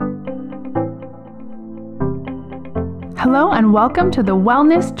Hello and welcome to the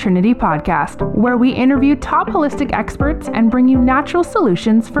Wellness Trinity podcast, where we interview top holistic experts and bring you natural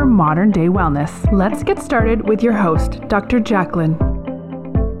solutions for modern day wellness. Let's get started with your host, Dr. Jacqueline.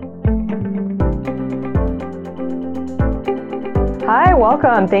 Hi,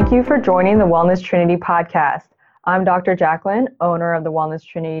 welcome. Thank you for joining the Wellness Trinity podcast. I'm Dr. Jacqueline, owner of the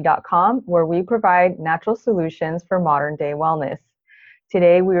wellnesstrinity.com, where we provide natural solutions for modern day wellness.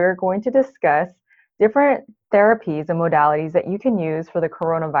 Today, we are going to discuss different therapies and modalities that you can use for the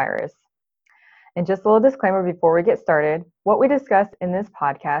coronavirus. And just a little disclaimer before we get started, what we discuss in this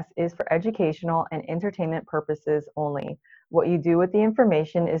podcast is for educational and entertainment purposes only. What you do with the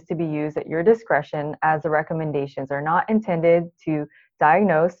information is to be used at your discretion, as the recommendations are not intended to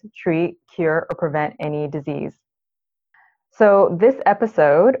diagnose, treat, cure, or prevent any disease. So this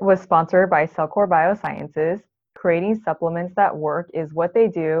episode was sponsored by Cellcore Biosciences. Creating supplements that work is what they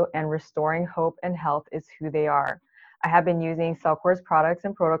do, and restoring hope and health is who they are. I have been using Cellcore's products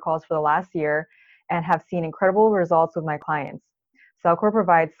and protocols for the last year and have seen incredible results with my clients. Cellcore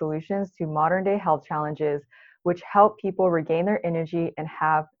provides solutions to modern day health challenges, which help people regain their energy and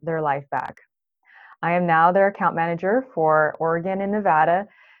have their life back. I am now their account manager for Oregon and Nevada.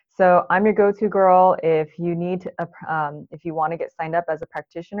 So I'm your go-to girl if you need, if you want to get signed up as a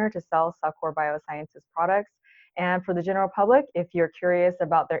practitioner to sell Cellcore Biosciences products. And for the general public, if you're curious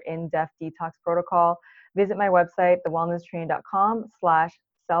about their in-depth detox protocol, visit my website,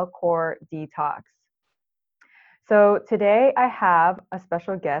 thewellnesstrinity.com/cellcoredetox. So today I have a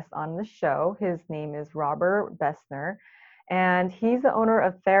special guest on the show. His name is Robby Besner, and he's the owner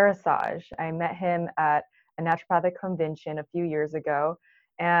of Therapies. I met him at a naturopathic convention a few years ago,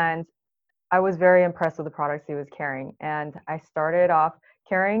 and I was very impressed with the products he was carrying. And I started off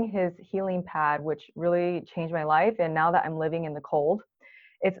carrying his healing pad, which really changed my life. And now that I'm living in the cold,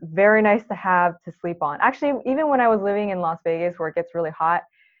 it's very nice to have to sleep on. Actually, even when I was living in Las Vegas where it gets really hot,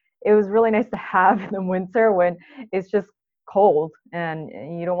 it was really nice to have in the winter when it's just cold and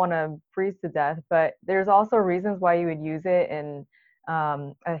you don't want to freeze to death. But there's also reasons why you would use it in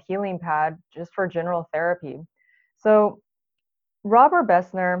a healing pad just for general therapy. So Robby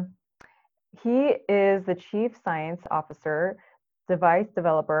Besner, he is the Chief Science Officer, device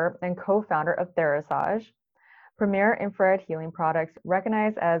developer, and co-founder of Therapies, premier infrared healing products,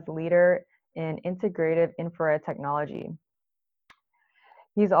 recognized as leader in integrative infrared technology.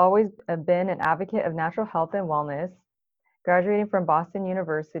 He's always been an advocate of natural health and wellness, graduating from Boston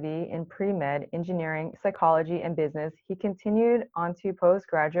University in pre-med, engineering, psychology, and business. He continued on to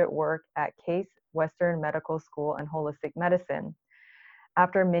postgraduate work at Case Western Medical School in holistic medicine.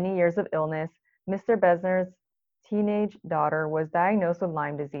 After many years of illness, Mr. Besner's teenage daughter was diagnosed with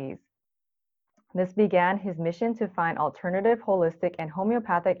Lyme disease. This began his mission to find alternative, holistic, and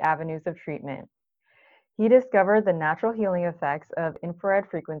homeopathic avenues of treatment. He discovered the natural healing effects of infrared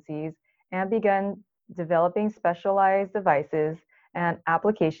frequencies and began developing specialized devices and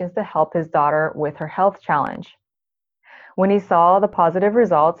applications to help his daughter with her health challenge. When he saw the positive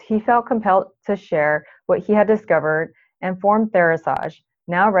results, he felt compelled to share what he had discovered and formed Therapies,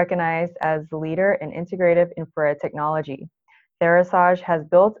 now recognized as the leader in integrative infrared technology. Therapies has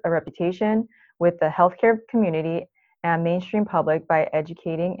built a reputation with the healthcare community and mainstream public by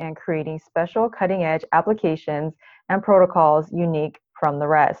educating and creating special cutting-edge applications and protocols unique from the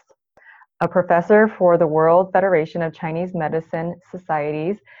rest. A professor for the World Federation of Chinese Medicine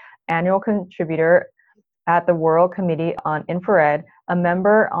Society's annual contributor at the World Committee on Infrared, a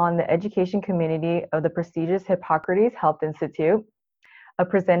member on the education community of the prestigious Hippocrates Health Institute, a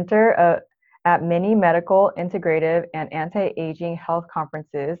presenter at many medical, integrative, and anti-aging health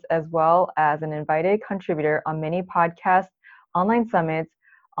conferences, as well as an invited contributor on many podcasts, online summits,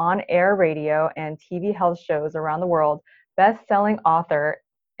 on-air radio, and TV health shows around the world, best-selling author,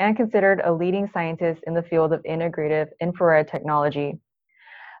 and considered a leading scientist in the field of integrative infrared technology.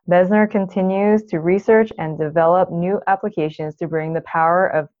 Besner continues to research and develop new applications to bring the power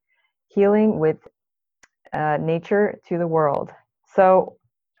of healing with nature to the world. So,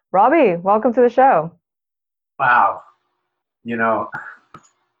 Robby, welcome to the show. Wow.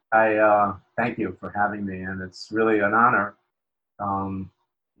 I thank you for having me, and it's really an honor. One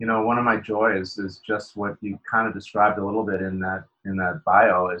of my joys is just what you kind of described a little bit in that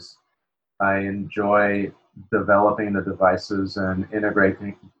bio is I enjoy developing the devices and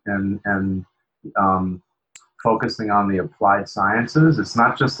integrating and focusing on the applied sciences. It's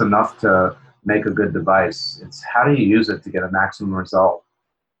not just enough to make a good device. It's how do you use it to get a maximum result?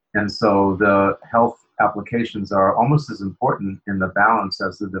 And so the health applications are almost as important in the balance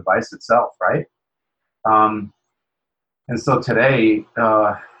as the device itself, right? And so today,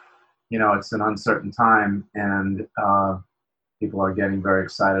 it's an uncertain time, and people are getting very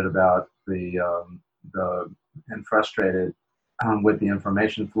excited about and frustrated with the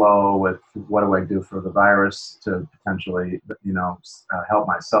information flow, with what do I do for the virus to potentially, help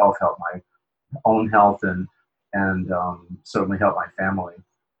myself, help my own health, and certainly help my family.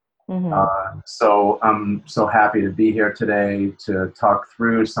 So I'm so happy to be here today to talk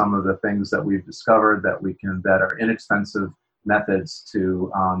through some of the things that we've discovered that are inexpensive methods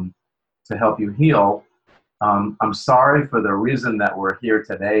to help you heal. I'm sorry for the reason that we're here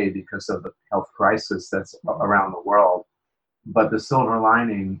today because of the health crisis that's around the world. But the silver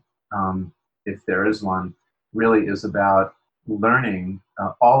lining, if there is one, really is about learning,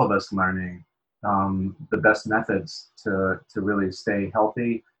 all of us learning the best methods to really stay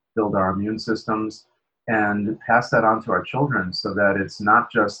healthy, build our immune systems, and pass that on to our children so that it's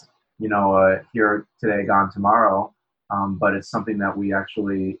not just, here today, gone tomorrow, but it's something that we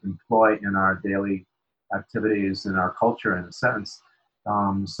actually employ in our daily activities, in our culture, in a sense,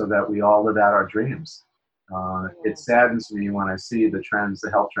 so that we all live out our dreams. It saddens me when I see the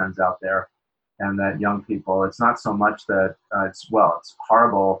health trends out there, and that young people, it's not so much that it's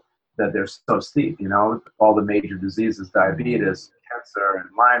horrible that they're so steep, all the major diseases, diabetes, cancer, and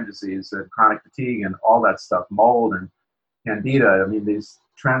Lyme disease, and chronic fatigue, and all that stuff, mold and candida. I mean, these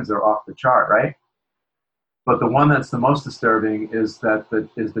trends are off the chart, right? But the one that's the most disturbing is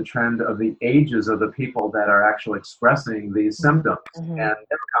the trend of the ages of the people that are actually expressing these symptoms, and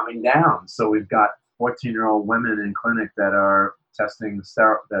they're coming down. So we've got 14-year-old women in clinic that are testing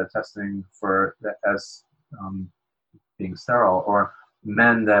for as being sterile, or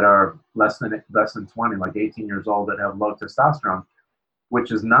men that are less than 20, like 18 years old, that have low testosterone,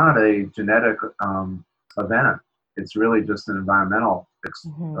 which is not a genetic event. It's really just an environmental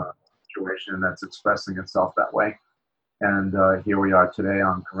situation that's expressing itself that way. And here we are today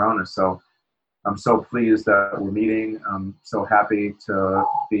on Corona. So I'm so pleased that we're meeting. I'm so happy to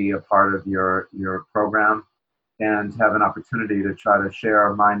be a part of your program and have an opportunity to try to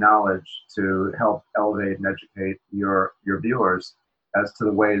share my knowledge to help elevate and educate your viewers as to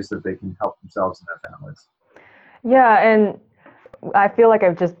the ways that they can help themselves and their families. Yeah, and I feel like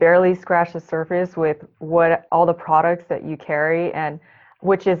I've just barely scratched the surface with what all the products that you carry, and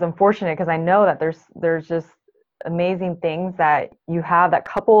which is unfortunate because I know that there's just amazing things that you have that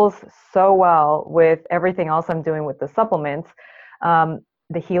couples so well with everything else I'm doing with the supplements.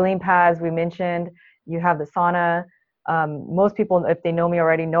 The healing pads we mentioned, you have the sauna. Most people, if they know me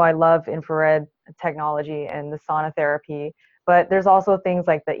already, know I love infrared technology and the sauna therapy. But there's also things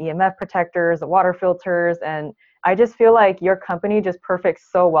like the EMF protectors, the water filters, and I just feel like your company just perfects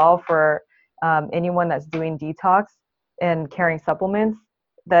so well for anyone that's doing detox and carrying supplements,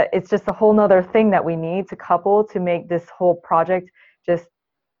 that it's just a whole nother thing that we need to couple to make this whole project just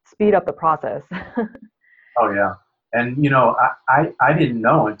speed up the process. Oh, yeah. And, I didn't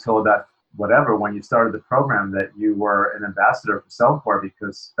know until about when you started the program, that you were an ambassador for Cellcore,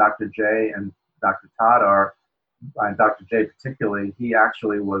 because Dr. J and Dr. Todd and Dr. J particularly, he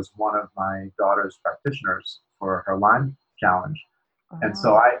actually was one of my daughter's practitioners for her Lyme challenge. And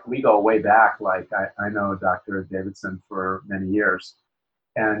so we go way back. Like I know Dr. Davidson for many years,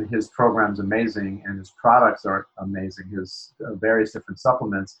 and his program's amazing, and his products are amazing. His various different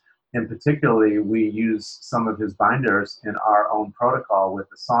supplements, and particularly we use some of his binders in our own protocol with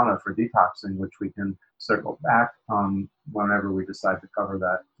the sauna for detoxing, which we can circle back whenever we decide to cover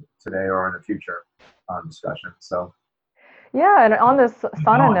that today or in a future discussion. So yeah, and on this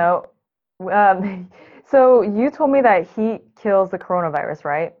sauna note, so you told me that heat kills the coronavirus,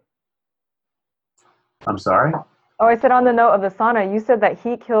 right? I'm sorry? Oh, I said on the note of the sauna, you said that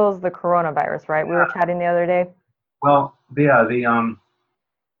heat kills the coronavirus, right? We were chatting the other day. Well,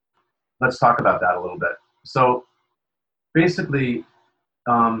 let's talk about that a little bit. So basically,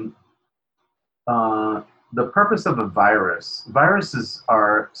 the purpose of viruses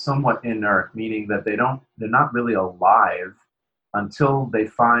are somewhat inert, meaning that they're not really alive until they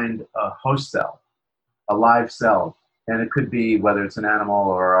find a host cell, a live cell. And it could be whether it's an animal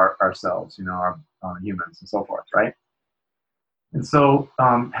or ourselves, our humans and so forth, right? And so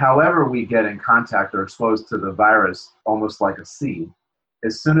however we get in contact or exposed to the virus, almost like a seed,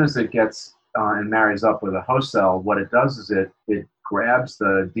 as soon as it gets and marries up with a host cell, what it does is it grabs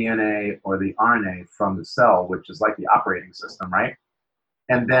the DNA or the RNA from the cell, which is like the operating system, right?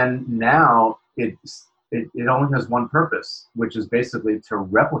 And then now it only has one purpose, which is basically to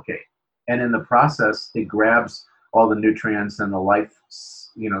replicate. And in the process, it grabs all the nutrients and the life,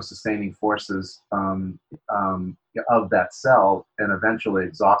 sustaining forces of that cell, and eventually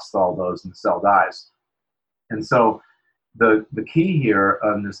exhausts all those, and the cell dies. And so the key here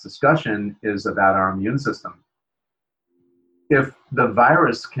in this discussion is about our immune system. If the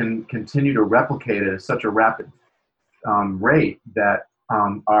virus can continue to replicate at such a rapid rate that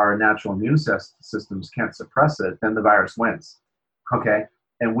our natural immune systems can't suppress it, then the virus wins, okay?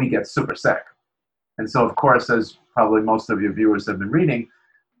 And we get super sick. And so, of course, as probably most of your viewers have been reading,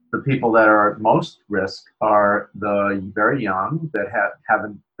 the people that are at most risk are the very young that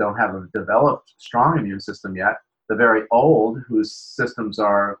don't have a developed strong immune system yet, the very old whose systems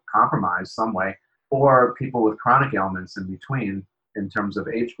are compromised some way, or people with chronic ailments in between in terms of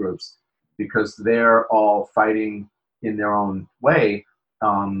age groups, because they're all fighting in their own way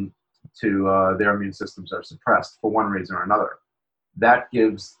to their immune systems are suppressed for one reason or another. That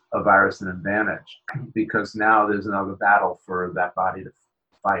gives a virus an advantage because now there's another battle for that body to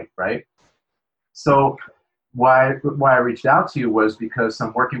fight, right? So why I reached out to you was because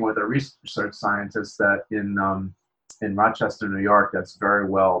I'm working with a research scientist that in Rochester, New York, that's very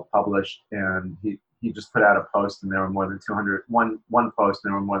well published, and he just put out a post, and there were more than one post,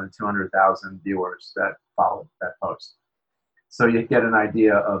 and there were more than 200,000 viewers that followed that post. So you get an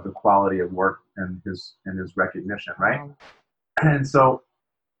idea of the quality of work and his recognition, right? And so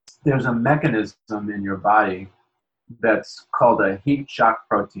there's a mechanism in your body that's called a heat shock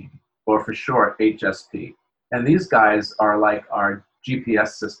protein, or for short, HSP. And these guys are like our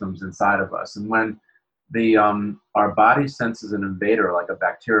GPS systems inside of us. And when our body senses an invader, like a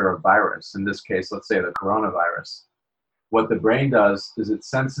bacteria or virus, in this case, let's say the coronavirus, what the brain does is it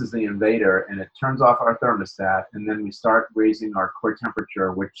senses the invader and it turns off our thermostat, and then we start raising our core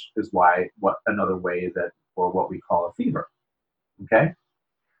temperature, which is another way that, or what we call a fever. Okay?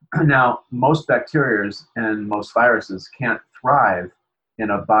 Now, most bacteria and most viruses can't thrive in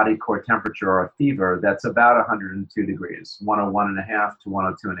a body core temperature or a fever that's about 102 degrees, 101.5 to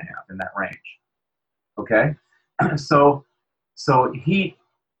 102.5, in that range. Okay? So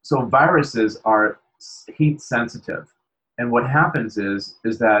viruses are heat sensitive. And what happens is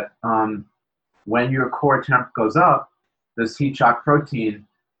that when your core temp goes up, this heat shock protein,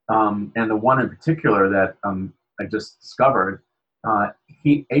 and the one in particular that I just discovered,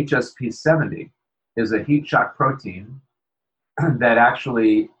 HSP70, is a heat shock protein that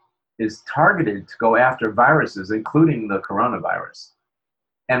actually is targeted to go after viruses, including the coronavirus.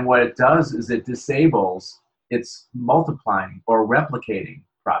 And what it does is it disables its multiplying or replicating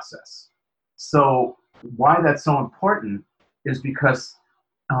process. So why that's so important is because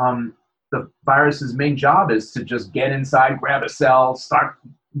the virus's main job is to just get inside, grab a cell, start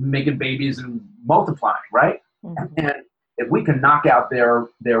making babies and multiplying, right? Mm-hmm. And if we can knock out their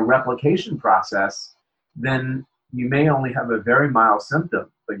replication process, then you may only have a very mild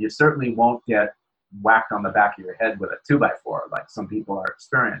symptom, but you certainly won't get whacked on the back of your head with a 2x4 like some people are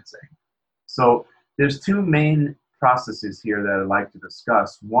experiencing. So there's two main processes here that I'd like to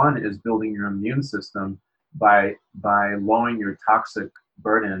discuss. One is building your immune system by lowering your toxic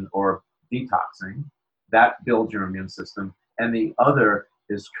burden or detoxing. That builds your immune system. And the other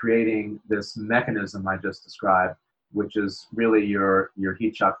is creating this mechanism I just described, which is really your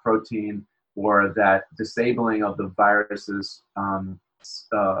heat shock protein, or that disabling of the virus's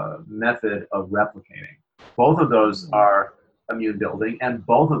method of replicating. Both of those are immune building, and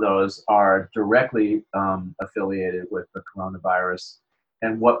both of those are directly affiliated with the coronavirus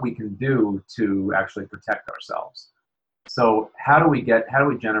and what we can do to actually protect ourselves. So how do we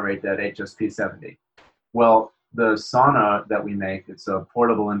generate that HSP70? Well, the sauna that we make, it's a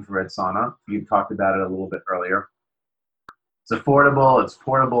portable infrared sauna. You talked about it a little bit earlier. It's affordable, it's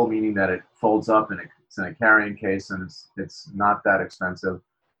portable, meaning that it folds up and it's in a carrying case, and it's not that expensive.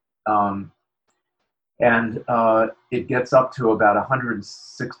 It gets up to about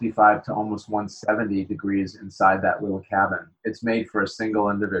 165 to almost 170 degrees inside that little cabin. It's made for a single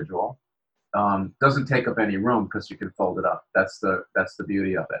individual. Doesn't take up any room because you can fold it up. That's the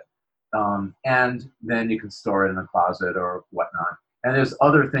beauty of it. And then you can store it in a closet or whatnot. And there's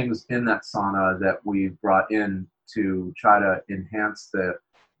other things in that sauna that we've brought in to try to enhance the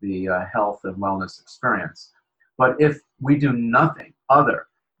health and wellness experience. But if we do nothing other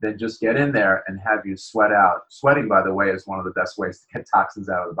than just get in there and have you sweat out, sweating, by the way, is one of the best ways to get toxins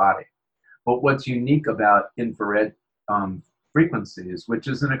out of the body. But what's unique about infrared frequencies, which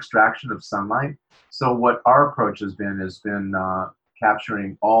is an extraction of sunlight. So what our approach has been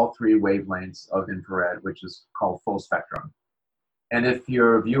capturing all three wavelengths of infrared, which is called full spectrum. And if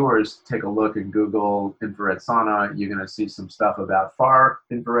your viewers take a look and Google infrared sauna, you're going to see some stuff about far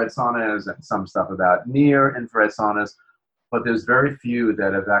infrared saunas and some stuff about near infrared saunas. But there's very few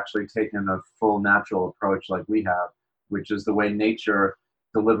that have actually taken a full natural approach like we have, which is the way nature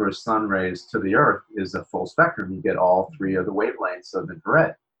delivers sun rays to the earth is a full spectrum. You get all three of the wavelengths of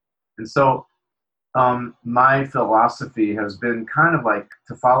infrared. And so my philosophy has been kind of like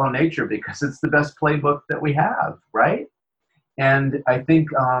to follow nature because it's the best playbook that we have, right? And I think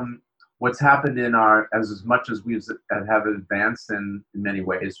what's happened in as much as we have advanced in many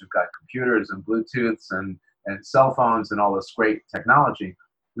ways, we've got computers and Bluetooths and cell phones and all this great technology,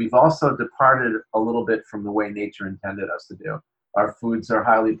 we've also departed a little bit from the way nature intended us to do. Our foods are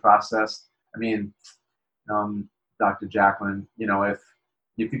highly processed. I mean, Dr. Jacqueline, if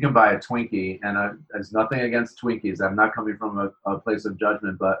you can buy a Twinkie, and there's nothing against Twinkies, I'm not coming from a place of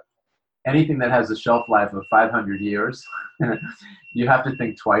judgment, but anything that has a shelf life of 500 years, you have to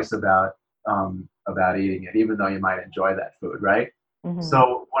think twice about eating it, even though you might enjoy that food, right? Mm-hmm.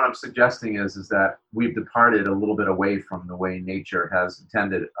 So what I'm suggesting is that we've departed a little bit away from the way nature has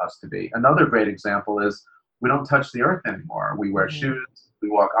intended us to be. Another great example is we don't touch the earth anymore. We wear shoes, we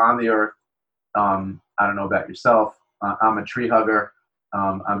walk on the earth. I don't know about yourself. I'm a tree hugger.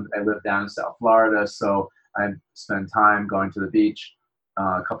 I live down in South Florida, so I spend time going to the beach.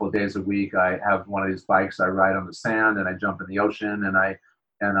 A couple of days a week, I have one of these bikes. I ride on the sand, and I jump in the ocean, and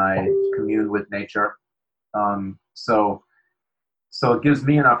I commune with nature. So it gives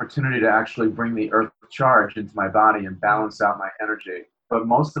me an opportunity to actually bring the earth charge into my body and balance out my energy. But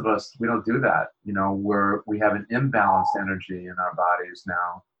most of us, we don't do that. We have an imbalanced energy in our bodies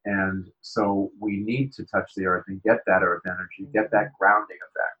now, and so we need to touch the earth and get that earth energy, get that grounding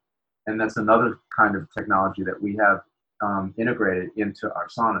effect. And that's another kind of technology that we have integrated into our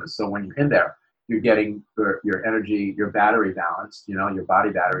saunas. So when you're in there, you're getting your energy, your battery balanced, your body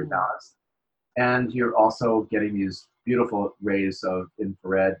battery balanced. And you're also getting these beautiful rays of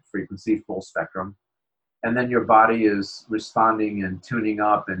infrared frequency, full spectrum. And then your body is responding and tuning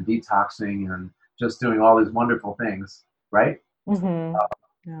up and detoxing and just doing all these wonderful things, right? Mm-hmm.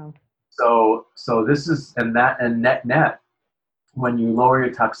 Yeah. So this is, and net, when you lower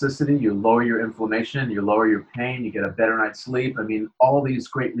your toxicity, you lower your inflammation, you lower your pain, you get a better night's sleep. I mean, all these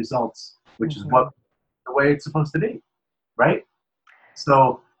great results, which is the way it's supposed to be, right?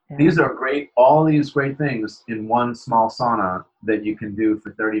 So these are all these great things in one small sauna that you can do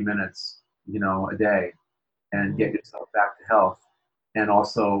for 30 minutes, a day, and get yourself back to health, and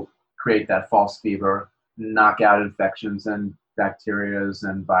also create that false fever, knock out infections and bacterias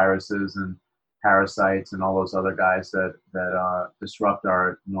and viruses and parasites and all those other guys that disrupt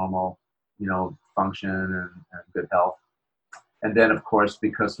our normal, function and good health. And then, of course,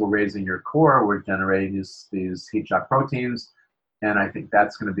 because we're raising your core, we're generating these heat shock proteins. And I think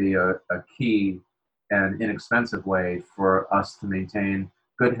that's going to be a key and inexpensive way for us to maintain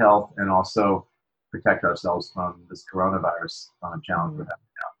good health and also protect ourselves from this coronavirus challenge we're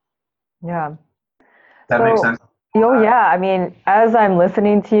having now. Yeah. Does that make sense? Oh, yeah. I mean, as I'm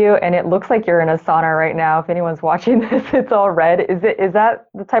listening to you, and it looks like you're in a sauna right now. If anyone's watching this, it's all red. Is that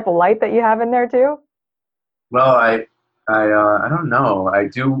the type of light that you have in there too? Well, I don't know. I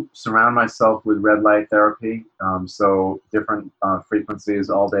do surround myself with red light therapy, so different frequencies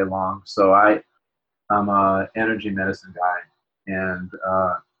all day long. So I'm a energy medicine guy, and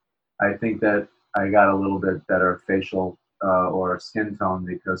I think that I got a little bit better facial or skin tone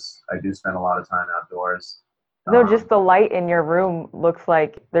because I do spend a lot of time outdoors. No, just the light in your room looks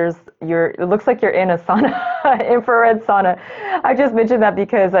like it looks like you're in a sauna, infrared sauna. I just mentioned that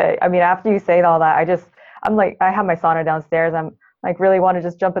because I mean, after you say all that, I'm like, I have my sauna downstairs. I'm like, really want to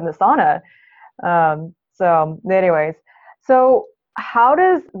just jump in the sauna. So anyways, so how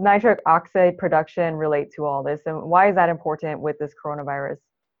does nitric oxide production relate to all this, and why is that important with this coronavirus?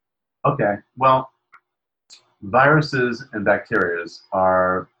 Okay, well, viruses and bacteria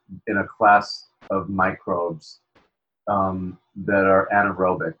are in a class of microbes that are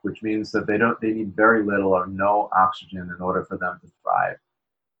anaerobic, which means that they need very little or no oxygen in order for them to thrive.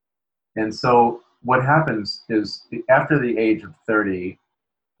 And so what happens is after the age of 30,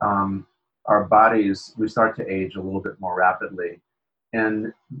 our bodies, we start to age a little bit more rapidly.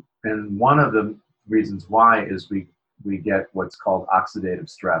 And one of the reasons why is we get what's called oxidative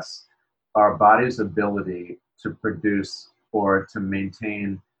stress. Our body's ability to produce or to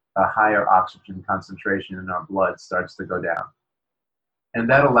maintain a higher oxygen concentration in our blood starts to go down. And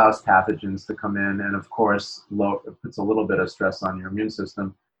that allows pathogens to come in, and of course, it puts a little bit of stress on your immune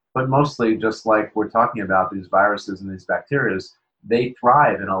system. But mostly, just like we're talking about, these viruses and these bacteria, they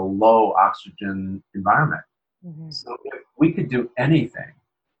thrive in a low oxygen environment. Mm-hmm. So if we could do anything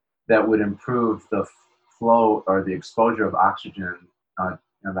that would improve the flow or the exposure of oxygen,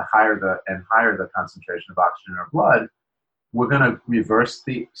 the higher the concentration of oxygen in our blood, we're going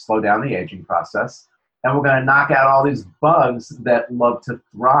to slow down the aging process. and we're going to knock out all these bugs that love to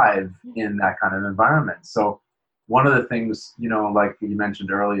thrive in that kind of environment. So one of the things, like you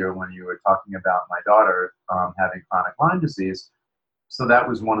mentioned earlier when you were talking about my daughter having chronic Lyme disease, so that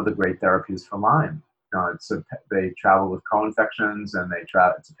was one of the great therapies for Lyme. They travel with co-infections, and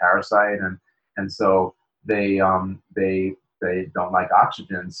it's a parasite, and so they don't like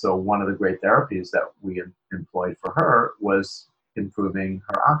oxygen. So one of the great therapies that we employed for her was improving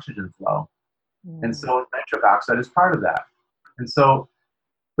her oxygen flow. And so nitric oxide is part of that. And so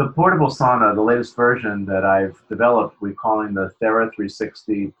the portable sauna, the latest version that I've developed, we're calling the Thera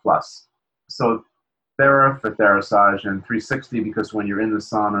 360 Plus. So Thera for Therasage, and 360 because when you're in the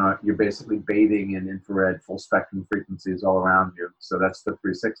sauna, you're basically bathing in infrared full spectrum frequencies all around you. So that's the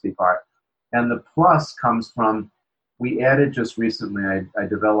 360 part. And the plus comes from, we added just recently, I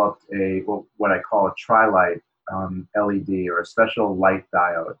developed what I call a tri-light LED, or a special light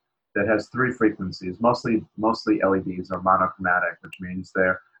diode that has 3 frequencies. Mostly LEDs are monochromatic, which means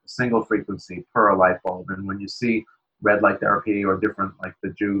they're a single frequency per light bulb. And when you see red light therapy or different, like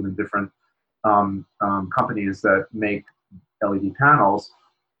the Juve and different companies that make LED panels,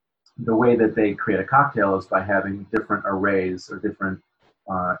 the way that they create a cocktail is by having different arrays or different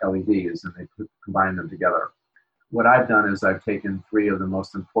LEDs, and they combine them together. What I've done is I've taken 3 of the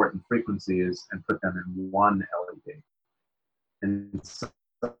most important frequencies and put them in one LED. And so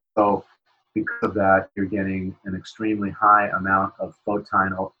because of that, you're getting an extremely high amount of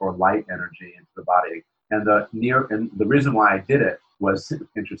photon or light energy into the body. And the reason why I did it was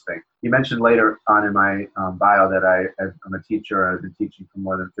interesting. You mentioned later on in my bio that I'm a teacher. I've been teaching for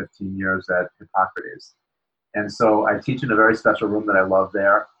more than 15 years at Hippocrates. And so I teach in a very special room that I love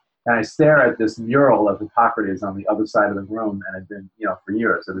there. And I stare at this mural of Hippocrates on the other side of the room, and I've been, for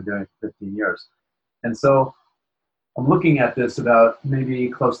years. I've been doing it for 15 years. And so I'm looking at this about maybe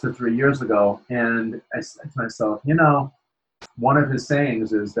close to 3 years ago, and I said to myself, one of his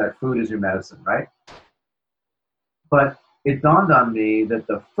sayings is that food is your medicine, right? But it dawned on me that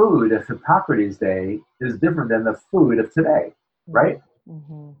the food of Hippocrates' day is different than the food of today, right?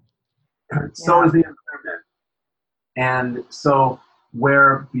 Mm-hmm. So is the environment. And so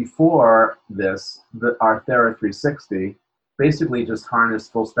where before this, our Thera 360 basically just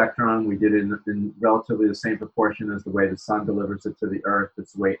harnessed full spectrum. We did it in relatively the same proportion as the way the sun delivers it to the earth.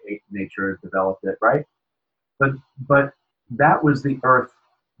 It's the way nature developed it, right? But that was the earth,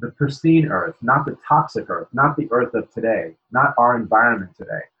 the pristine earth, not the toxic earth, not the earth of today, not our environment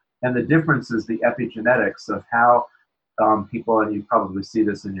today. And the difference is the epigenetics of how people, and you probably see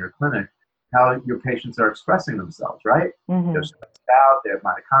this in your clinic, how your patients are expressing themselves, right? Mm-hmm. They're stressed out, they have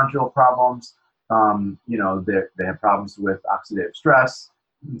mitochondrial problems, they have problems with oxidative stress,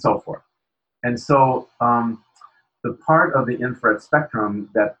 and so forth. And so the part of the infrared spectrum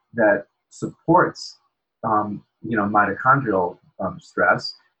that supports, mitochondrial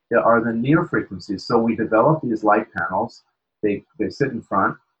stress are the near frequencies. So we develop these light panels. They sit in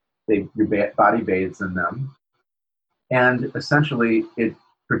front. Your body bathes in them. And essentially, it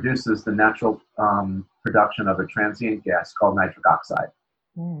produces the natural production of a transient gas called nitric oxide.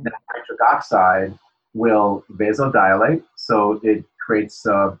 Now, nitric oxide will vasodilate, so it creates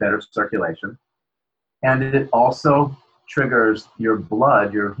better circulation. And it also triggers your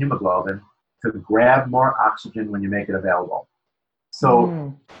blood, your hemoglobin, to grab more oxygen when you make it available.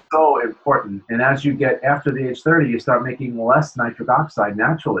 So important. And as you get after the age 30, you start making less nitric oxide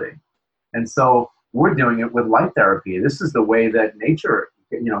naturally. And so we're doing it with light therapy. This is the way that nature,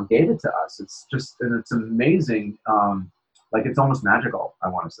 gave it to us. It's just, and it's amazing. Like it's almost magical, I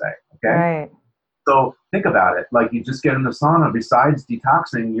want to say. Okay. Right. So think about it. Like you just get in the sauna, besides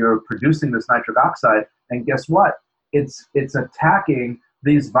detoxing, you're producing this nitric oxide. And guess what? It's attacking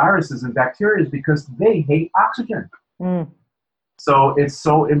these viruses and bacteria because they hate oxygen. So it's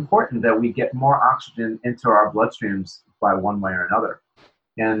so important that we get more oxygen into our bloodstreams by one way or another.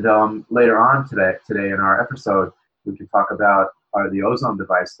 And later on today in our episode, we can talk about the ozone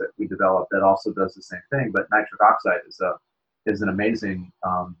device that we developed that also does the same thing. But nitric oxide is an amazing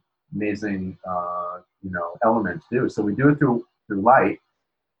element to do. So we do it through light,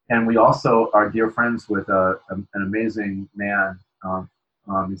 and we also are dear friends with an amazing man.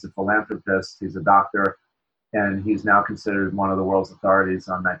 He's a philanthropist. He's a doctor, and he's now considered one of the world's authorities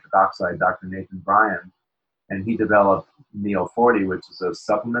on nitric oxide, Dr. Nathan Bryan. And he developed Neo 40, which is a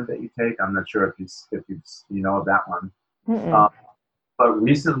supplement that you take. I'm not sure if you know of that one. But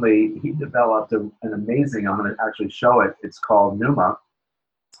recently he developed an amazing, I'm going to actually show it. It's called Numa.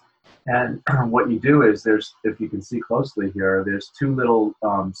 And what you do is if you can see closely here, there's 2 little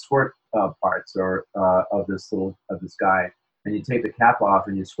squirt parts of this guy. and you take the cap off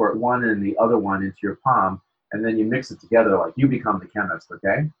and you squirt one and the other one into your palm, and then you mix it together like you become the chemist,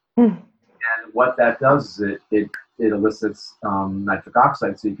 okay? And what that does is it elicits nitric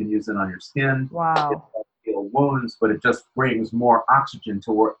oxide, so you can use it on your skin. Wow. It helps heal wounds, but it just brings more oxygen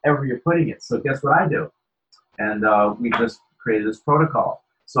to wherever you're putting it. So guess what I do? And we just created this protocol.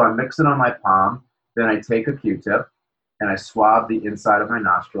 So I mix it on my palm, then I take a Q-tip, and I swab the inside of my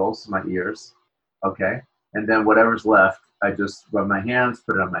nostrils, my ears, okay? And then whatever's left, I just rub my hands,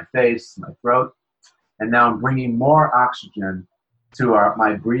 put it on my face, my throat, and now I'm bringing more oxygen to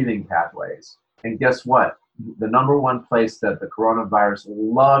my breathing pathways. And guess what? The number one place that the coronavirus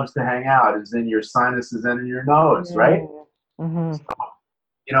loves to hang out is in your sinuses and in your nose, right? Mm-hmm.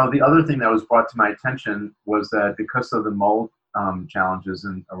 So, the other thing that was brought to my attention was that because of the mold challenges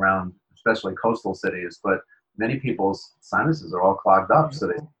around, especially coastal cities, but many people's sinuses are all clogged up, so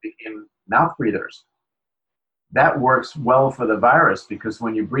they became mouth breathers. That works well for the virus because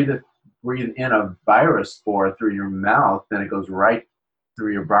when you breathe in a virus spore through your mouth, then it goes right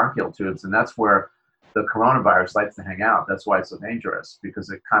through your bronchial tubes, and that's where the coronavirus likes to hang out. That's why it's so dangerous, because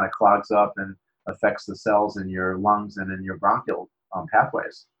it kind of clogs up and affects the cells in your lungs and in your bronchial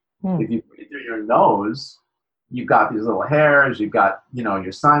pathways. If you breathe through your nose, you've got these little hairs, you've got,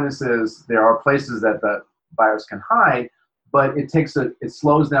 your sinuses. There are places that the virus can hide, but it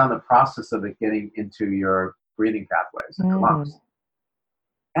slows down the process of it getting into your breathing pathways in your lungs.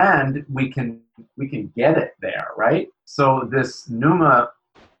 And we can get it there, right? So this Pneuma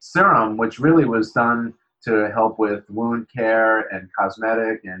serum, which really was done to help with wound care and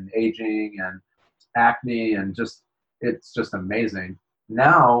cosmetic and aging and acne, and it's just amazing.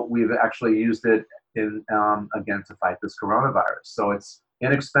 Now we've actually used it again to fight this coronavirus. So it's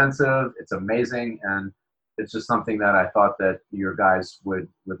inexpensive, it's amazing, and it's just something that I thought that your guys would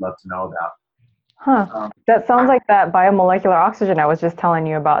love to know about. Huh. That sounds like that biomolecular oxygen I was just telling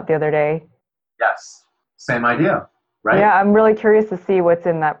you about the other day. Yes. Same idea, right? Yeah, I'm really curious to see what's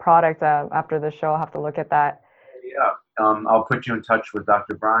in that product after the show. I'll have to look at that. Yeah. I'll put you in touch with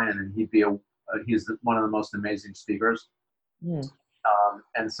Dr. Brian, and he's one of the most amazing speakers.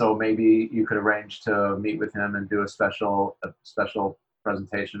 And so maybe you could arrange to meet with him and do a special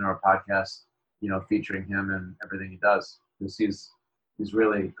presentation or a podcast, featuring him and everything he does, because he's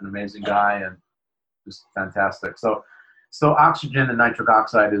really an amazing guy and just fantastic. So oxygen and nitric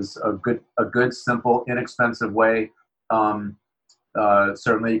oxide is a good, simple, inexpensive way.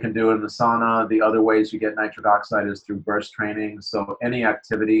 Certainly you can do it in the sauna. The other ways you get nitric oxide is through burst training. So any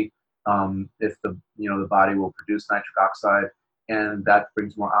activity, if the body will produce nitric oxide, and that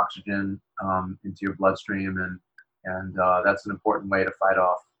brings more oxygen into your bloodstream, and that's an important way to fight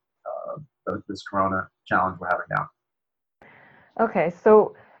off this corona challenge we're having now. Okay,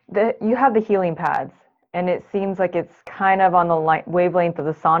 so you have the healing pads, and it seems like it's kind of on the wavelength of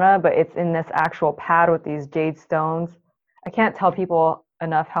the sauna, but it's in this actual pad with these jade stones. I can't tell people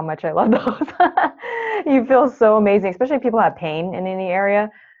enough how much I love those. You feel so amazing, especially if people have pain in any area.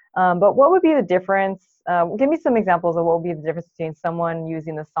 But what would be the difference? Give me some examples of what would be the difference between someone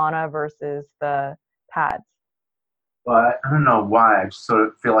using the sauna versus the pads. Well, I don't know why. I just sort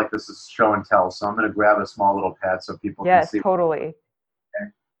of feel like this is show and tell. So I'm going to grab a small little pad so people can see. Yes, totally.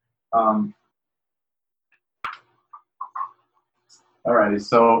 Okay. Alrighty.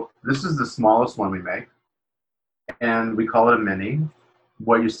 So this is the smallest one we make, and we call it a mini.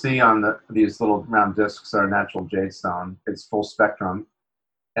 What you see on these little round discs are natural jade stone. It's full spectrum,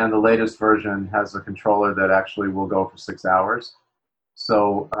 and the latest version has a controller that actually will go for 6 hours.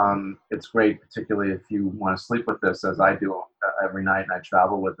 So it's great, particularly if you want to sleep with this, as I do every night, and I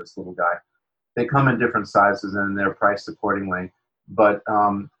travel with this little guy. They come in different sizes, and they're priced accordingly. But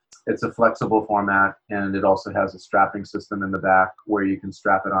it's a flexible format, and it also has a strapping system in the back where you can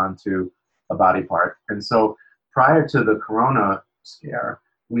strap it onto a body part. And so prior to the corona scare,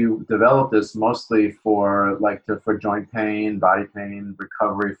 we developed this mostly for joint pain, body pain,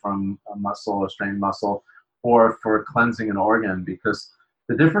 recovery from a muscle, a strained muscle, or for cleansing an organ, because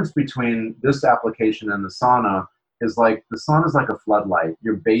the difference between this application and the sauna is like the sauna is like a floodlight.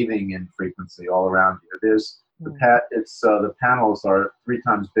 You're bathing in frequency all around you. There's the pad. The panels are 3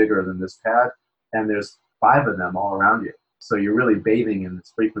 times bigger than this pad, and there's 5 of them all around you. So you're really bathing in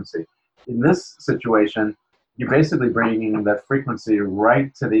this frequency. In this situation, you're basically bringing that frequency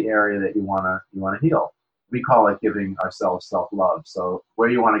right to the area that you want to heal. We call it giving ourselves self-love. So where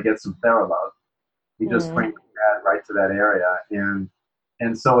you want to get some TheraLove, you just bring that right to that area,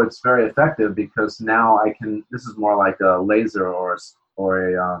 and so it's very effective because now this is more like a laser or a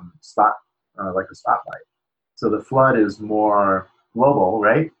spot, like a spotlight. So the flood is more global,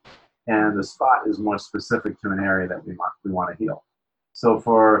 right? and the spot is more specific to an area that we want to heal. So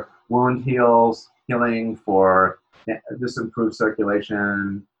for wound healing, for this improves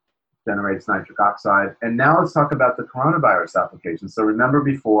circulation, generates nitric oxide. And now let's talk about the coronavirus application. So remember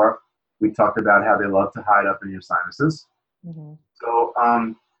before we talked about how they love to hide up in your sinuses. Mm-hmm.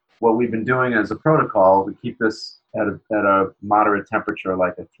 So what we've been doing as a protocol, we keep this at a moderate temperature,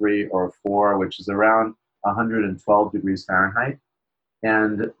 like a 3 or a 4, which is around 112 degrees Fahrenheit.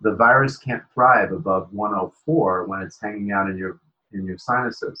 And the virus can't thrive above 104 when it's hanging out in your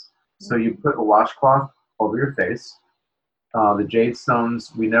sinuses. So you put a washcloth over your face. The jade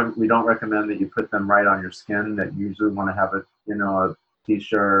stones, we don't recommend that you put them right on your skin. That you usually want to have a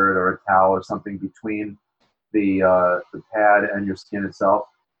t-shirt or a towel or something between the pad and your skin itself.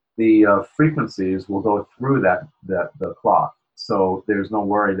 The frequencies will go through the cloth, so there's no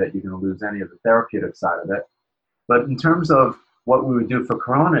worry that you're going to lose any of the therapeutic side of it. But in terms of what we would do for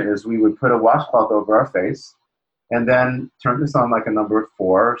corona is we would put a washcloth over our face and then turn this on like a number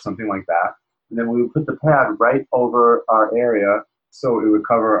 4 or something like that. And then we would put the pad right over our area so it would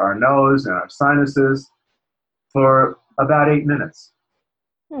cover our nose and our sinuses for about 8 minutes.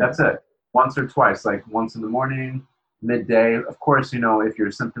 That's it. Once or twice, like once in the morning, midday. Of course, if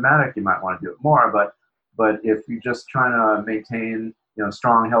you're symptomatic, you might want to do it more. But if you're just trying to maintain, a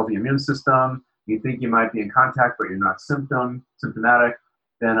strong, healthy immune system, you think you might be in contact, but you're not symptomatic,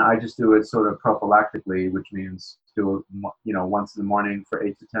 then I just do it sort of prophylactically, which means do it, once in the morning for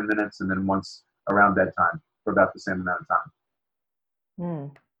 8 to 10 minutes, and then once around bedtime for about the same amount of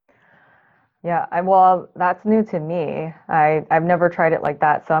time. Yeah, well, that's new to me. I've never tried it like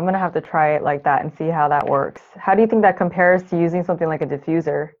that, so I'm gonna have to try it like that and see how that works. How do you think that compares to using something like a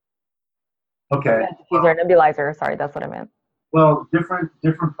diffuser? Okay. Diffuser, nebulizer. Sorry, that's what I meant. Well, different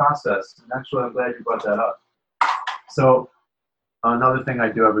process. And actually, I'm glad you brought that up. So another thing I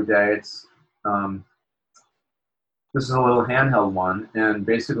do every day, it's this is a little handheld one, and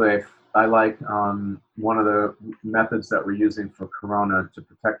basically I like one of the methods that we're using for corona to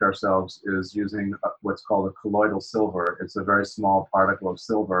protect ourselves is using what's called a colloidal silver. It's a very small particle of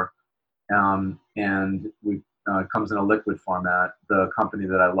silver, and it comes in a liquid format. The company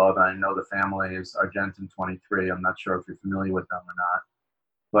that I love, and I know the family, is Argentin 23. I'm not sure if you're familiar with them or not.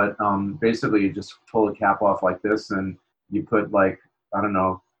 But basically, you just pull the cap off like this, and you put like, I don't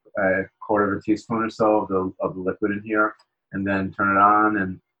know, a quarter of a teaspoon or so of the liquid in here, and then turn it on,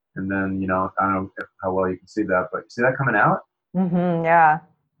 and then, I don't know how well you can see that, but you see that coming out? Mm-hmm, yeah,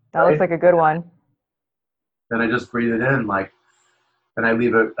 that right? Looks like a good one. Then I just breathe it in, and I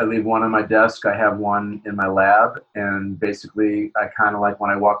leave one on my desk. I have one in my lab, and basically I kind of like when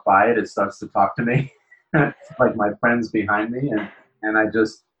I walk by it starts to talk to me, like my friends behind me, and I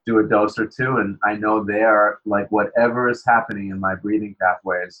just do a dose or two, and I know there, like whatever is happening in my breathing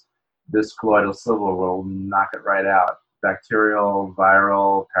pathways, this colloidal silver will knock it right out. Bacterial,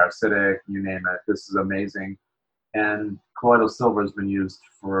 viral, parasitic, you name it. This is amazing. And colloidal silver has been used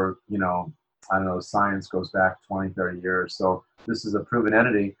for, I don't know, science goes back 20, 30 years. So this is a proven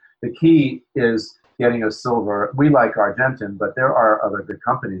entity. The key is getting a silver. We like Argentin, but there are other good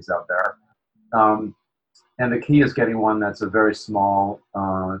companies out there. And the key is getting one that's a very small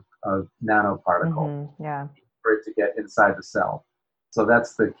nanoparticle for it to get inside the cell. So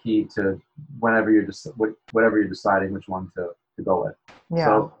that's the key to whatever you're deciding which one to go with.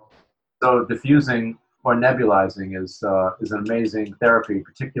 Yeah. So diffusing or nebulizing is an amazing therapy,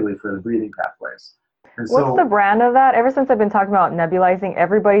 particularly for the breathing pathways. And what's the brand of that? Ever since I've been talking about nebulizing,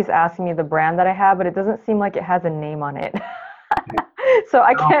 everybody's asking me the brand that I have, but it doesn't seem like it has a name on it. So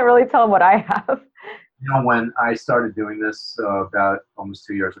I can't really tell what I have. When I started doing this about almost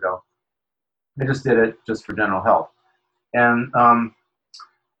 2 years ago, I just did it just for general health. And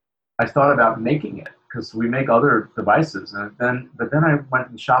I thought about making it because we make other devices, but then I went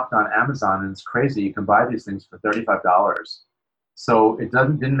and shopped on Amazon, and it's crazy. You can buy these things for $35. So it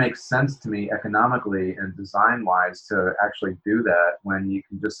didn't make sense to me economically and design-wise to actually do that when you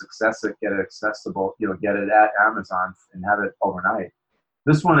can just get it accessible, get it at Amazon and have it overnight.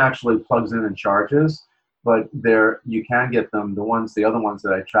 This one actually plugs in and charges, but you can get them. The other ones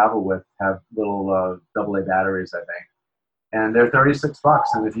that I travel with have little AA batteries, I think. And they're $36.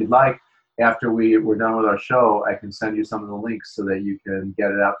 And if you'd like, after we're done with our show, I can send you some of the links so that you can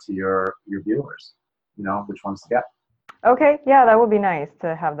get it out to your viewers, which ones to get. Okay, yeah, that would be nice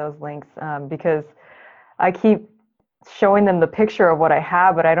to have those links because I keep showing them the picture of what I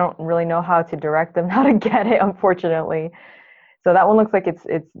have, but I don't really know how to direct them how to get it, unfortunately. So that one looks like it's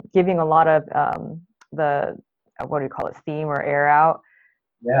giving a lot of the, what do you call it, steam or air out.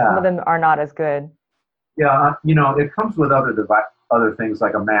 Yeah. Some of them are not as good. Yeah, it comes with other things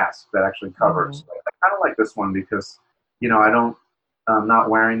like a mask that actually covers. I kind of like this one because, I'm not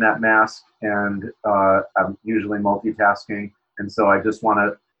wearing that mask, and I'm usually multitasking, and so I just want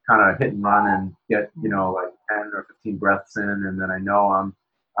to kind of hit and run and get, like 10 or 15 breaths in, and then I know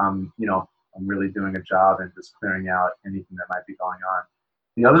I'm really doing a job and just clearing out anything that might be going on.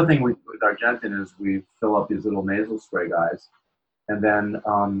 The other thing we do with Argentin is we fill up these little nasal spray guys, and then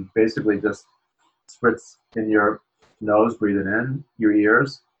basically just spritz in your nose, breathe it in, your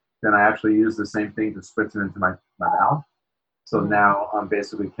ears. Then I actually use the same thing to spritz it into my mouth. So now I'm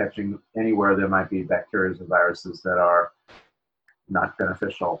basically catching anywhere there might be bacteria or viruses that are not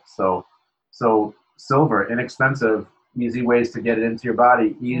beneficial. So silver, inexpensive, easy ways to get it into your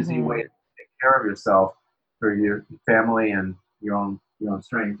body, easy way to take care of yourself for your family and your own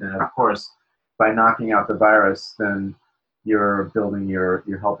strength. And of course, by knocking out the virus, then you're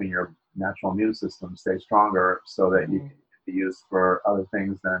helping your natural immune system stay stronger so that you can be used for other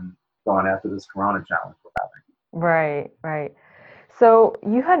things than going after this corona challenge we're having. Right. So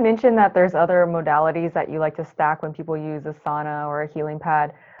you had mentioned that there's other modalities that you like to stack when people use a sauna or a healing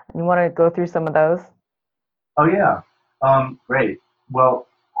pad. You want to go through some of those? Oh yeah, great. Well,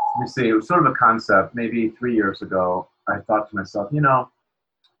 let me see. It was sort of a concept. Maybe 3 years ago, I thought to myself,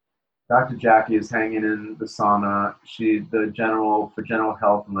 Dr. Jackie is hanging in the sauna. For general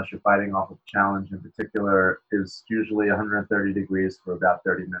health, unless you're fighting off a challenge in particular, is usually 130 degrees for about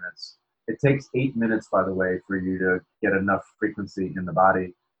 30 minutes. It takes 8 minutes, by the way, for you to get enough frequency in the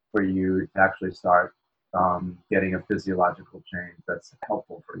body for you to actually start getting a physiological change that's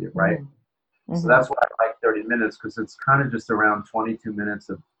helpful for you, right? So that's why I like 30 minutes, because it's kind of just around 22 minutes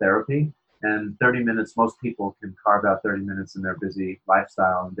of therapy. And 30 minutes, most people can carve out 30 minutes in their busy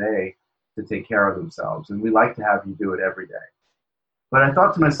lifestyle and day to take care of themselves. And we like to have you do it every day. But I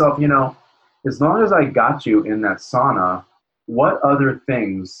thought to myself, as long as I got you in that sauna, what other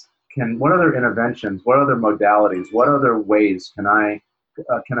interventions, what other modalities, what other ways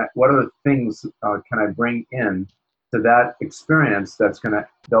what other things can I bring in to that experience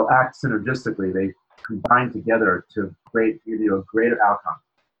they'll act synergistically. They combine together to give you a greater outcome.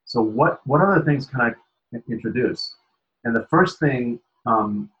 So what other things can I introduce? And the first thing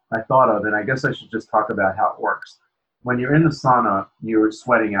I thought of, and I guess I should just talk about how it works. When you're in the sauna, you're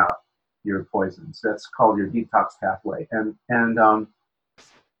sweating out your poisons. That's called your detox pathway. And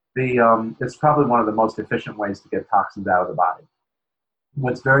it's probably one of the most efficient ways to get toxins out of the body.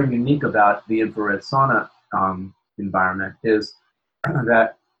 What's very unique about the infrared sauna environment is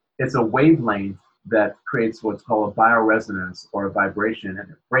that it's a wavelength that creates what's called a bioresonance or a vibration, and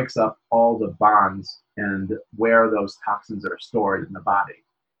it breaks up all the bonds and where those toxins are stored in the body.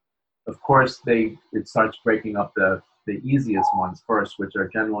 Of course, it starts breaking up the easiest ones first, which are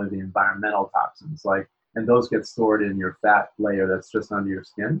generally the environmental toxins, and those get stored in your fat layer that's just under your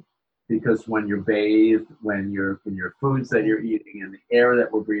skin. Because when you're bathed, when you're in your foods that you're eating, and the air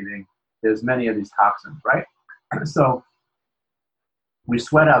that we're breathing, there's many of these toxins, right? So we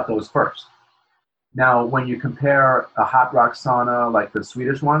sweat out those first. Now, when you compare a hot rock sauna like the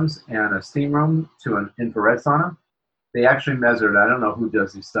Swedish ones and a steam room to an infrared sauna, they actually measured, I don't know who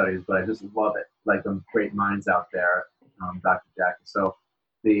does these studies, but I just love it, like the great minds out there, Dr. Jackie. So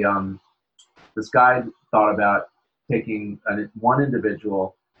this guy thought about taking one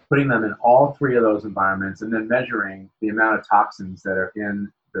individual, putting them in all three of those environments, and then measuring the amount of toxins that are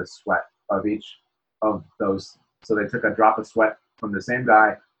in the sweat of each of those. So they took a drop of sweat from the same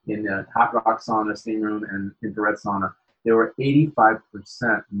guy in the hot rock sauna, steam room, and infrared sauna. There were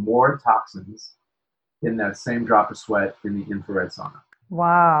 85% more toxins in that same drop of sweat in the infrared sauna.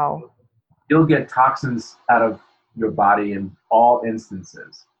 Wow. You'll get toxins out of your body in all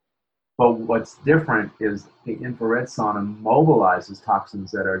instances. But what's different is the infrared sauna mobilizes toxins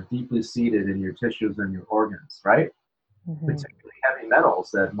that are deeply seated in your tissues and your organs, right? Particularly heavy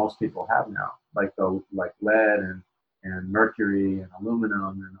metals that most people have now, like lead and mercury and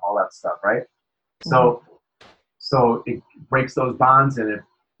aluminum and all that stuff, right? So it breaks those bonds and it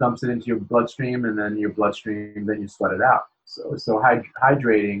dumps it into your bloodstream, and then your bloodstream, then you sweat it out. So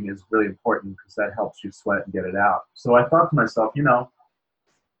hydrating is really important because that helps you sweat and get it out. So I thought to myself,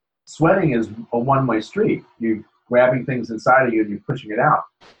 sweating is a one-way street. You're grabbing things inside of you and you're pushing it out.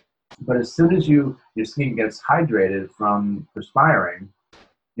 But as soon as your skin gets hydrated from perspiring,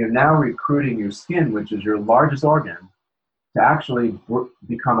 you're now recruiting your skin, which is your largest organ, to actually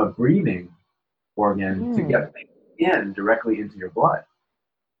become a breathing organ to get things in directly into your blood.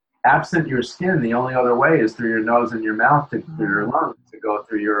 Absent your skin, the only other way is through your nose and your mouth through your lungs, to go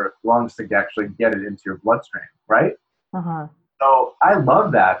through your lungs to actually get it into your bloodstream, right? So I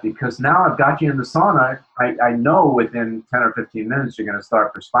love that because now I've got you in the sauna. I know within 10 or 15 minutes you're going to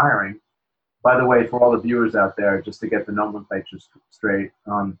start perspiring. By the way, for all the viewers out there, just to get the nomenclature straight,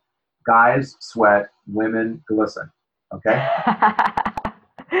 guys sweat, women glisten. Okay?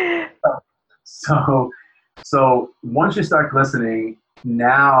 So, so once you start glistening,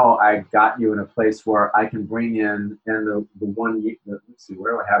 now I got you in a place where I can bring in, and let's see,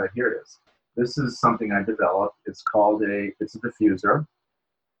 where do I have it? Here it is. This is something I developed. It's a diffuser,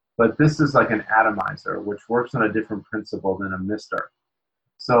 but this is like an atomizer, which works on a different principle than a mister.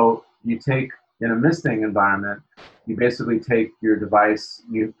 So you take, in a misting environment, you basically take your device,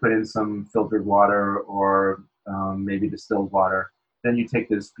 you put in some filtered water or maybe distilled water. Then you take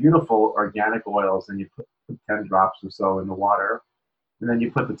this beautiful organic oils and you put 10 drops or so in the water. And then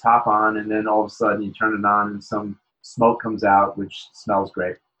you put the top on, and then all of a sudden you turn it on and some smoke comes out, which smells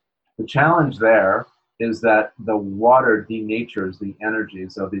great. The challenge there is that the water denatures the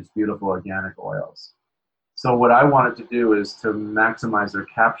energies of these beautiful organic oils. So what I wanted to do is to maximize or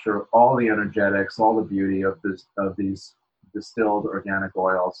capture all the energetics, all the beauty of these distilled organic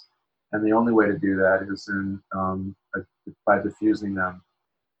oils, and the only way to do that is by diffusing them.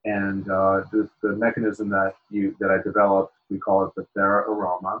 And the mechanism that I developed, we call it the Thera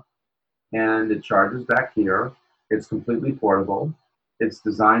Aroma, and it charges back here. It's completely portable. It's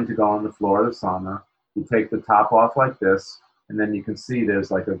designed to go on the floor of the sauna. You take the top off like this, and then you can see there's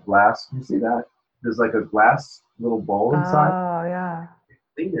like a glass. Can you see that? There's like a glass little bowl inside. Oh, yeah. You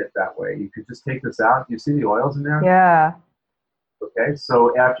can clean it that way. You could just take this out. You see the oils in there? Yeah. Okay,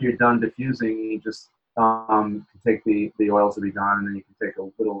 so after you're done diffusing, you just take the oils to be gone, and then you can take a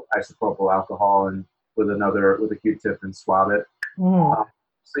little isopropyl alcohol and with a Q-tip and swab it.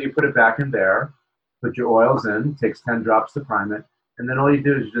 So you put it back in there, put your oils in, takes 10 drops to prime it, and then all you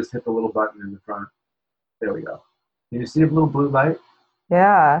do is you just hit the little button in the front. There we go. Can you see a little blue light?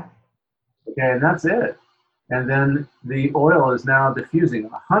 Yeah. Okay, and that's it. And then the oil is now diffusing.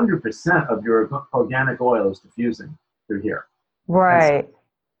 100% of your organic oil is diffusing through here. Right.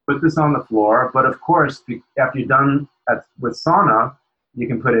 So put this on the floor, but of course, after you're done with sauna, you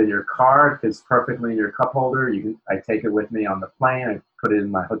can put it in your car. It fits perfectly in your cup holder. I take it with me on the plane. I put it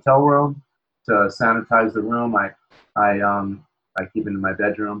in my hotel room to sanitize the room. I keep it in my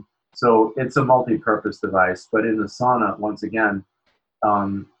bedroom. So it's a multi-purpose device. But in the sauna, once again,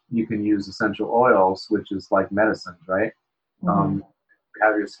 you can use essential oils, which is like medicines, right?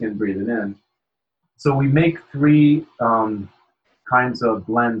 Have your skin breathe it in. So we make three kinds of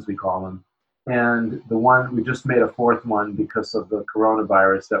blends, we call them. And we just made a fourth one because of the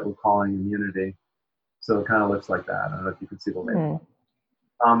coronavirus that we're calling immunity. So it kind of looks like that. I don't know if you can see the label.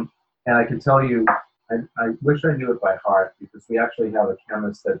 And I can tell you, I wish I knew it by heart because we actually have a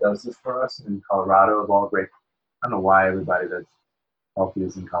chemist that does this for us in Colorado of all great. I don't know why everybody that's healthy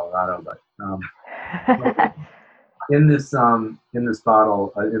is in Colorado, but in this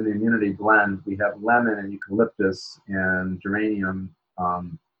bottle, in the immunity blend, we have lemon and eucalyptus and geranium.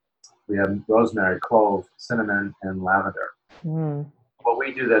 We have rosemary, clove, cinnamon, and lavender. What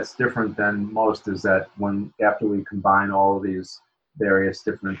we do that's different than most is that after we combine all of these various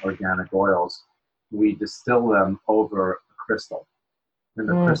different organic oils, we distill them over a crystal. And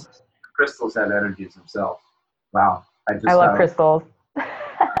the crystals have energies themselves. Wow. I love crystals.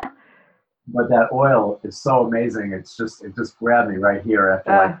 But that oil is so amazing. It just grabbed me right here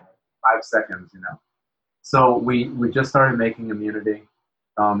after like 5 seconds, So we just started making immunity.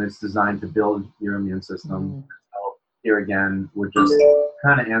 It's designed to build your immune system. So here again, we're just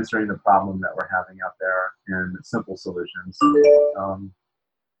kind of answering the problem that we're having out there in simple solutions.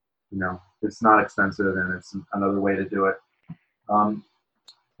 It's not expensive and it's another way to do it.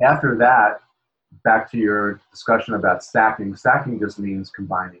 After that, back to your discussion about stacking. Stacking just means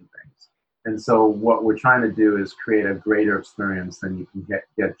combining things. And so what we're trying to do is create a greater experience than you can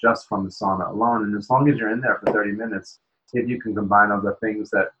get just from the sauna alone. And as long as you're in there for 30 minutes, if you can combine other things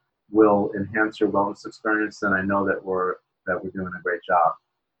that will enhance your wellness experience, then I know that we're doing a great job.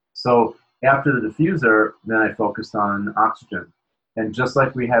 So after the diffuser, then I focused on oxygen. And just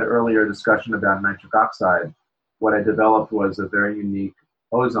like we had earlier discussion about nitric oxide, what I developed was a very unique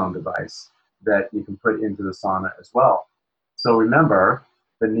ozone device that you can put into the sauna as well. So remember,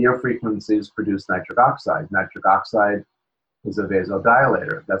 the near frequencies produce nitric oxide. Nitric oxide is a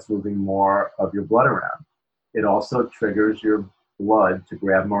vasodilator that's moving more of your blood around. It also triggers your blood to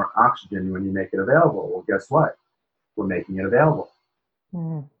grab more oxygen when you make it available. Well, guess what? We're making it available.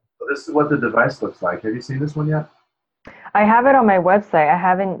 So this is what the device looks like. Have you seen this one yet? I have it on my website. I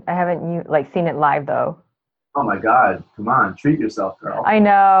haven't seen it live though. Oh my God, come on, treat yourself, girl. I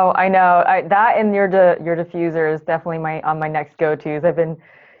know, I know. That and your diffuser is definitely my next go-tos. I've been,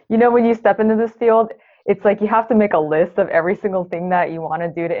 when you step into this field, it's like you have to make a list of every single thing that you want to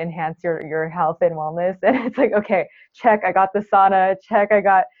do to enhance your health and wellness. And it's like, okay, check, I got the sauna. Check, I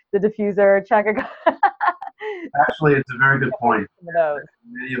got the diffuser. Check, I got Actually, it's a very good point. some of those.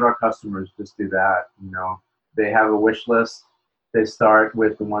 Many of our customers just do that. They have a wish list. They start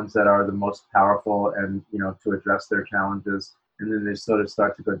with the ones that are the most powerful and, to address their challenges. And then they sort of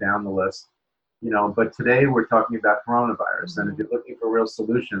start to go down the list. But today we're talking about coronavirus. And if you're looking for real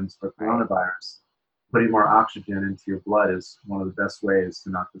solutions for coronavirus, putting more oxygen into your blood is one of the best ways to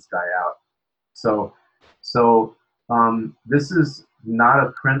knock this guy out. So this is not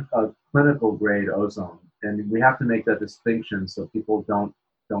a clinical grade ozone, and we have to make that distinction so people don't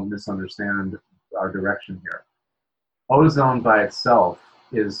misunderstand our direction here. Ozone by itself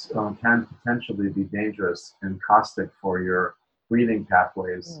can potentially be dangerous and caustic for your breathing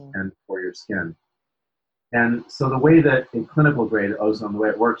pathways and for your skin. And so the way that in clinical grade ozone, the way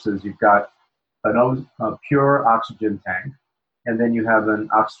it works is you've got a pure oxygen tank, and then you have an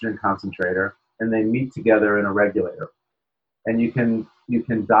oxygen concentrator, and they meet together in a regulator. And you can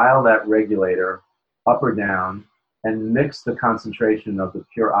dial that regulator up or down and mix the concentration of the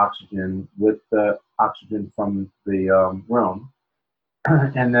pure oxygen with the oxygen from the room,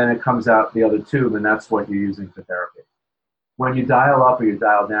 and then it comes out the other tube, and that's what you're using for therapy. When you dial up or you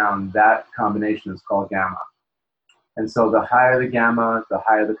dial down, that combination is called gamma. And so the higher the gamma, the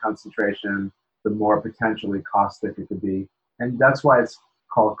higher the concentration, the more potentially caustic it could be. And that's why it's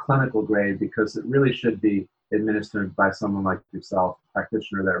called clinical grade, because it really should be administered by someone like yourself, a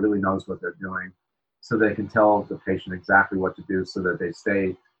practitioner that really knows what they're doing, so they can tell the patient exactly what to do so that they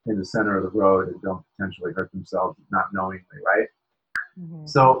stay in the center of the road and don't potentially hurt themselves not knowingly, right?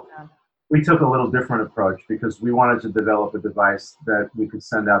 So we took a little different approach because we wanted to develop a device that we could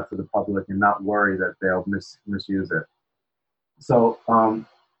send out to the public and not worry that they'll misuse it. So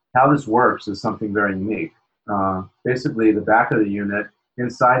how this works is something very unique. Basically, the back of the unit,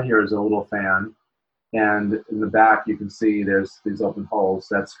 inside here is a little fan, and in the back you can see there's these open holes.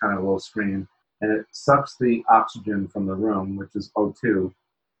 That's kind of a little screen, and it sucks the oxygen from the room, which is O2,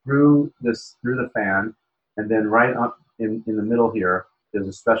 through the fan, and then right up in the middle here, there's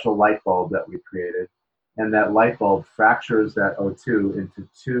a special light bulb that we created, and that light bulb fractures that O2 into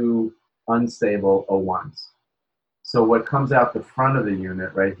two unstable O1s. So what comes out the front of the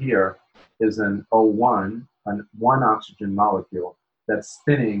unit right here is an O1, one oxygen molecule that's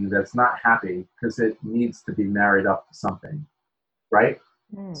spinning, that's not happy because it needs to be married up to something, right?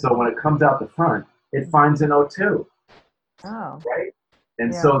 So when it comes out the front, it finds an O2, right?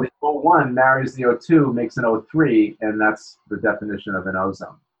 And so the O1 marries the O2, makes an O3, and that's the definition of an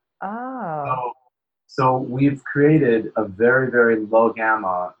ozone. So we've created a very, very low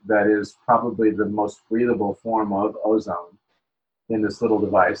gamma that is probably the most breathable form of ozone in this little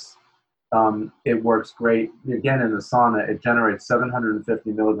device. It works great. Again, in the sauna, it generates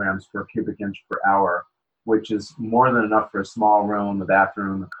 750 milligrams per cubic inch per hour, which is more than enough for a small room, a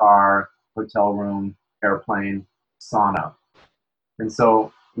bathroom, a car, hotel room, airplane, sauna. And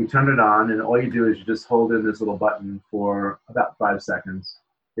so we turned it on, and all you do is you just hold in this little button for about 5 seconds.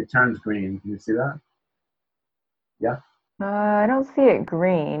 It turns green. Can you see that? Yeah? I don't see it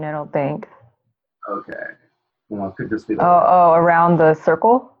green, I don't think. Okay. Well, it could just be around the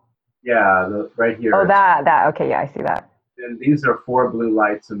circle? Yeah, right here. Oh, that. Okay, yeah, I see that. And these are 4 blue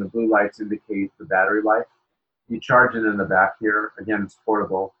lights, and the blue lights indicate the battery life. You charge it in the back here. Again, it's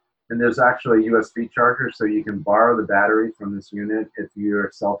portable. And there's actually a USB charger, so you can borrow the battery from this unit. If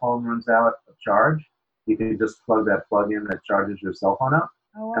your cell phone runs out of charge, you can just plug that plug in that charges your cell phone up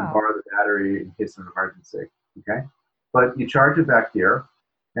and borrow the battery in case of an emergency. Okay? But you charge it back here,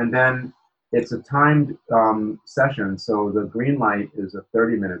 and then it's a timed session. So the green light is a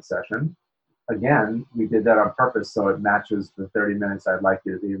 30-minute session. Again, we did that on purpose so it matches the 30 minutes I'd like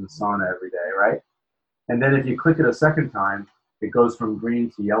you to be in the sauna every day, right? And then if you click it a second time, it goes from green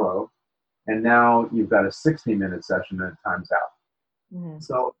to yellow, and now you've got a 60-minute session and it times out.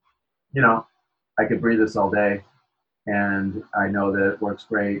 So, I could breathe this all day, and I know that it works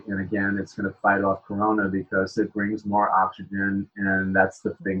great. And again, it's going to fight off corona because it brings more oxygen, and that's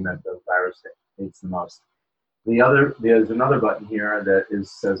the thing that the virus hates the most. There's another button here that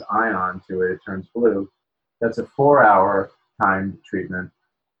says ion to it. It turns blue. That's a 4-hour timed treatment.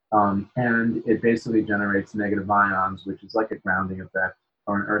 And it basically generates negative ions, which is like a grounding effect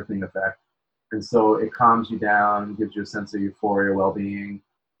or an earthing effect. And so it calms you down, gives you a sense of euphoria, well-being,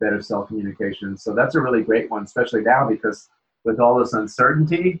 better self-communication. So that's a really great one, especially now because with all this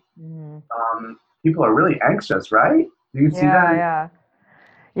uncertainty, people are really anxious, right? Do you see Yeah, that? yeah.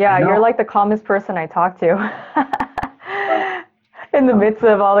 I Yeah, you're know. like the calmest person I talk to. Uh, In the um, midst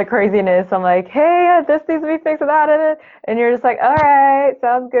of all the craziness, I'm like, hey, this needs to be fixed, and you're just like, all right,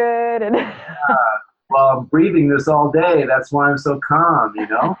 sounds good. And well, I'm breathing this all day. That's why I'm so calm, you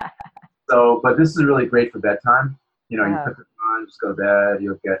know? So, but this is really great for bedtime. You know, you uh, put this on, just go to bed,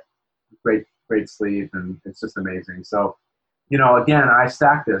 you'll get great sleep, and it's just amazing. So, you know, again, I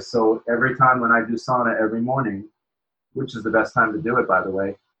stack this. So every time when I do sauna every morning, which is the best time to do it, by the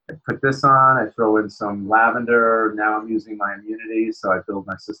way, I put this on, I throw in some lavender. Now I'm using my immunity, so I build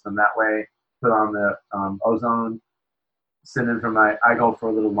my system that way. Put on the ozone, sit in for I go for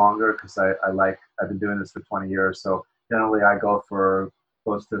a little longer because I've been doing this for 20 years. So generally I go for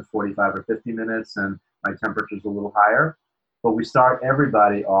close to 45 or 50 minutes and my temperature's a little higher. But we start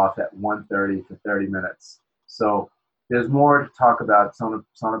everybody off at 1:30 for 30 minutes. So there's more to talk about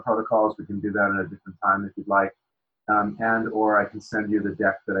sauna protocols. We can do that at a different time if you'd like. And or I can send you the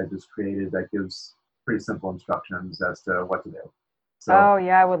deck that I just created that gives pretty simple instructions as to what to do. So oh,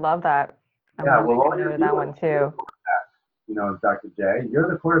 yeah, I would love that. I'm yeah, going to well, make a all note you're of that doing one is too. you know, Dr. J, you're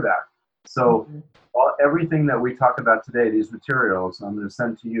the quarterback. So Mhm. everything that we talk about today, these materials, I'm going to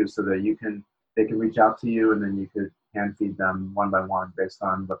send to you so that they can reach out to you and then you could hand feed them one by one based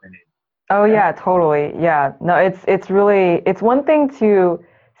on what they need. Oh Okay? yeah, totally. Yeah. No, it's really it's one thing to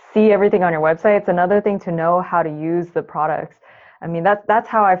see everything on your website. It's another thing to know how to use the products. I mean, that's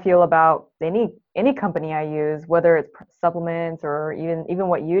how I feel about any company I use, whether it's supplements or even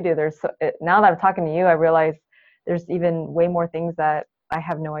what you do. Now that I'm talking to you, I realize there's even way more things that I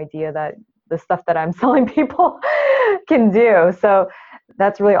have no idea that the stuff that I'm selling people can do. So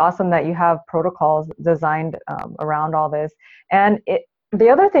that's really awesome that you have protocols designed around all this. And the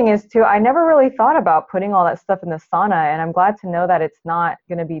other thing is too, I never really thought about putting all that stuff in the sauna, and I'm glad to know that it's not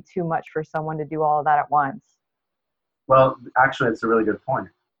going to be too much for someone to do all of that at once. Well, actually, it's a really good point.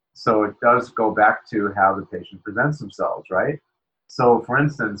 So it does go back to how the patient presents themselves, right? So, for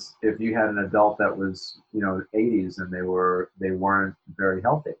instance, if you had an adult that was, you know, 80s and they weren't very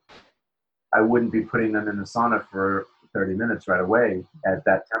healthy, I wouldn't be putting them in the sauna for 30 minutes right away at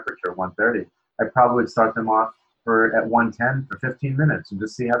that temperature, 130. I probably would start them off for at 110 for 15 minutes and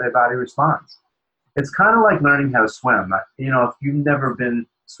just see how their body responds. It's kind of like learning how to swim. You know, if you've never been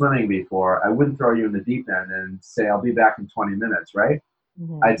swimming before, I wouldn't throw you in the deep end and say, I'll be back in 20 minutes, right?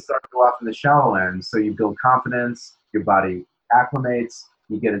 Hmm. I'd start you off in the shallow end so you build confidence, your body acclimates,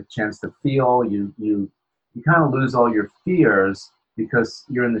 you get a chance to feel, you kind of lose all your fears because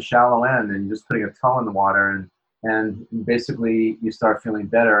you're in the shallow end and you're just putting a toe in the water and basically you start feeling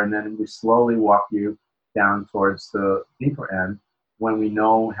better and then we slowly walk you down towards the deeper end when we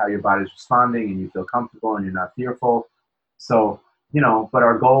know how your body's responding and you feel comfortable and you're not fearful. So, you know, but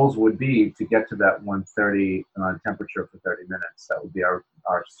our goals would be to get to that 130 temperature for 30 minutes. That would be our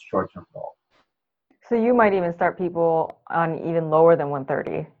short-term goal. So you might even start people on even lower than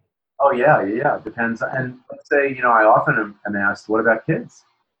 130. Oh yeah. It depends. And let's say, you know, I often am asked, what about kids?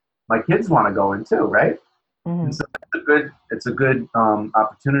 My kids want to go in too, right? And Hmm. so it's a good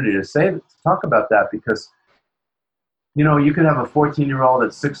opportunity to talk about that because, you know, you could have a 14-year-old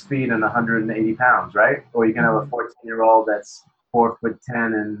that's 6 feet and 180 pounds, right? Or you can have a Hmm. 14-year-old that's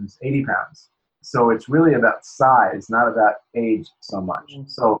 4'10" and 80 pounds. So it's really about size, not about age so much.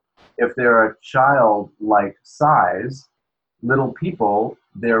 So if they're a child-like size, little people,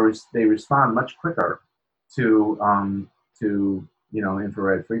 they respond much quicker to you know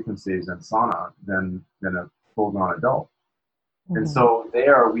infrared frequencies and sauna than a full-grown adult. And Hmm. so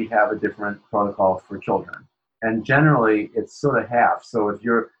there we have a different protocol for children. And generally it's sort of half. So if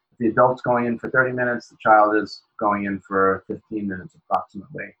the adult's going in for 30 minutes, the child is going in for 15 minutes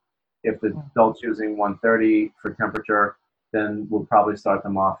approximately. If the adult's using 130 for temperature, then we'll probably start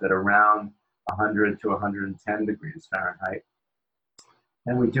them off at around 100 to 110 degrees Fahrenheit.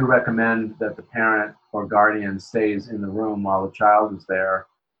 And we do recommend that the parent or guardian stays in the room while the child is there,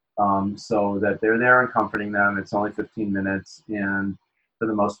 so that they're there and comforting them. It's only 15 minutes, and for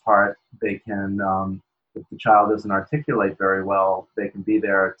the most part, they can, if the child doesn't articulate very well, they can be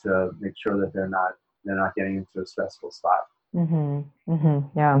there to make sure that they're not getting into a stressful spot. Hmm. Hmm.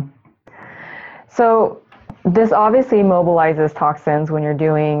 Yeah. So this obviously mobilizes toxins when you're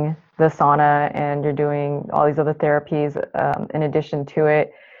doing the sauna and you're doing all these other therapies in addition to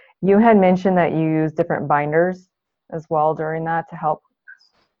it. You had mentioned that you use different binders as well during that to help.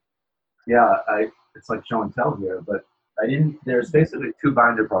 Yeah, it's like show and tell here, but I didn't. There's basically two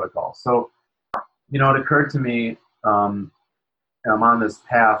binder protocols. So you know, it occurred to me. I'm on this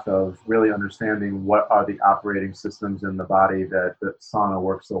path of really understanding what are the operating systems in the body that sauna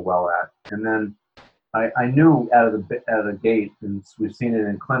works so well at. And then I knew out of the gate, and we've seen it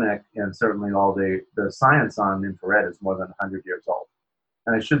in clinic, and certainly all the science on infrared is more than 100 years old.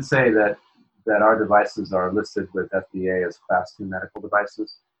 And I should say that our devices are listed with FDA as Class 2 medical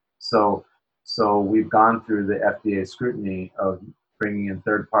devices. So we've gone through the FDA scrutiny of bringing in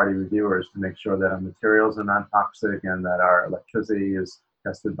third-party reviewers to make sure that our materials are non-toxic and that our electricity is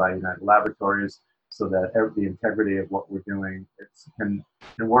tested by United Laboratories, so that the integrity of what we're doing can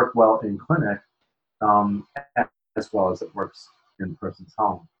work well in clinic, as well as it works in the person's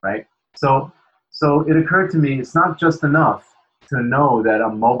home, right? So it occurred to me, it's not just enough to know that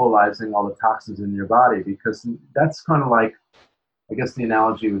I'm mobilizing all the toxins in your body, because that's kind of like, I guess the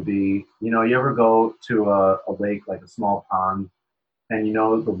analogy would be, you ever go to a lake, like a small pond, and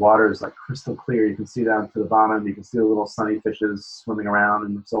the water is like crystal clear. You can see down to the bottom. You can see the little sunny fishes swimming around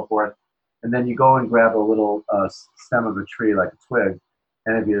and so forth. And then you go and grab a little stem of a tree, like a twig,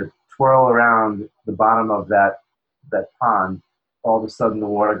 and if you twirl around the bottom of that pond, all of a sudden the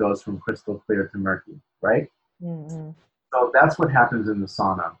water goes from crystal clear to murky, right? Mm-hmm. So that's what happens in the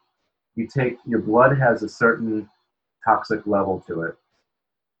sauna. Your blood has a certain toxic level to it.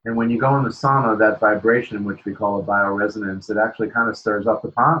 And when you go in the sauna, that vibration, which we call a bioresonance, it actually kind of stirs up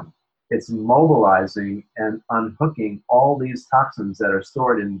the pond. It's mobilizing and unhooking all these toxins that are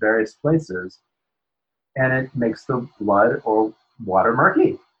stored in various places, and it makes the blood or water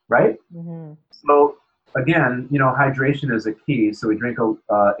murky, right? Mm-hmm. So again, hydration is a key. So we drink 8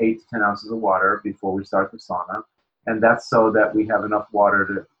 to 10 ounces of water before we start the sauna, and that's so that we have enough water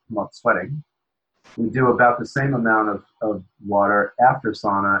to promote sweating. We do about the same amount of water after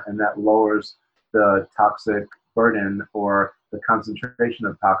sauna, and that lowers the toxic burden or the concentration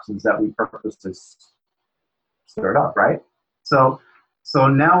of toxins that we purposely stirred up, right? So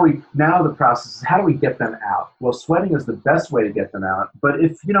now the process is, how do we get them out? Well, sweating is the best way to get them out. But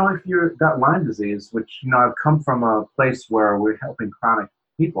if you've got Lyme disease, which I've come from a place where we're helping chronic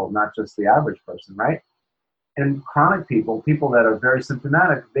people, not just the average person, right? And chronic people that are very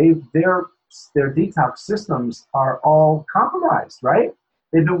symptomatic, their detox systems are all compromised, right?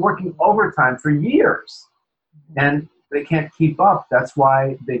 They've been working overtime for years, and they can't keep up. That's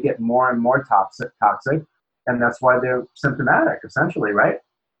why they get more and more toxic, and that's why they're symptomatic, essentially, right?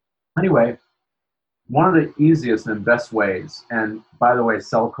 Anyway, one of the easiest and best ways, and by the way,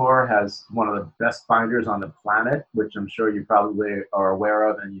 Cellcore has one of the best binders on the planet, which I'm sure you probably are aware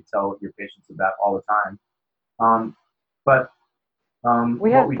of, and you tell your patients about all the time.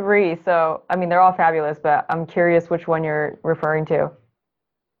 We have 3, so they're all fabulous, but I'm curious which one you're referring to.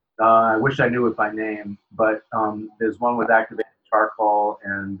 I wish I knew it by name, but there's one with activated charcoal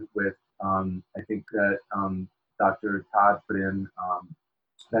and with I think that Dr. Todd put in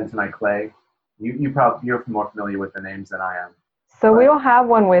bentonite clay. You're more familiar with the names than I am. So we don't have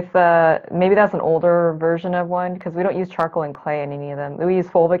one with maybe that's an older version of one, because we don't use charcoal and clay in any of them. We use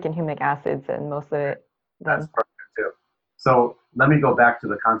fulvic and humic acids in most of it. That's perfect too. So let me go back to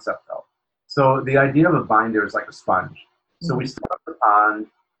the concept though. So the idea of a binder is like a sponge. So we start up the pond.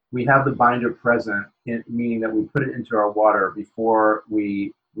 We have the binder present, meaning that we put it into our water before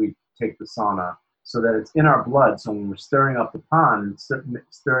we take the sauna, so that it's in our blood. So when we're stirring up the pond,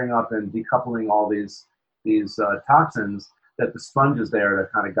 stirring up and decoupling all these toxins, that the sponge is there to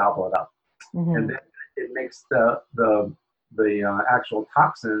kind of gobble it up. Mm-hmm. And then it makes the actual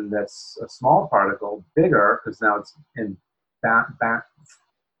toxin that's a small particle bigger, because now it's in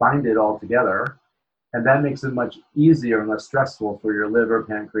binded all together. And that makes it much easier and less stressful for your liver,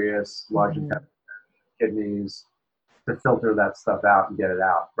 pancreas, large intestine, kidneys, to filter that stuff out and get it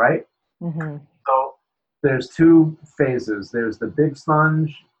out, right? Mm-hmm. So there's 2 phases. There's the big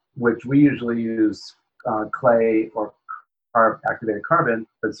sponge, which we usually use clay or activated carbon,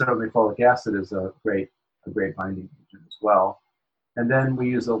 but certainly folic acid is a great binding agent as well. And then we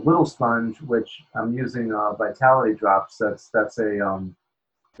use a little sponge, which I'm using Vitality Drops.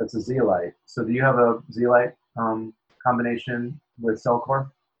 That's a zeolite. So do you have a zeolite combination with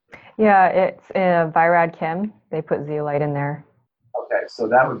Cellcore? Yeah, it's Virad Chem. They put zeolite in there. Okay, so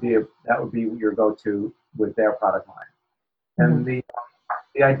that would be your go-to with their product line. And the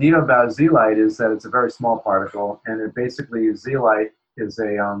idea about zeolite is that it's a very small particle, and it basically, zeolite is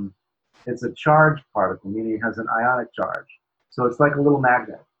it's a charged particle, meaning it has an ionic charge. So it's like a little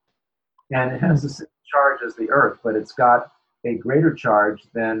magnet, and it has the same charge as the Earth, but it's got a greater charge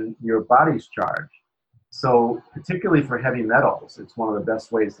than your body's charge. So particularly for heavy metals, it's one of the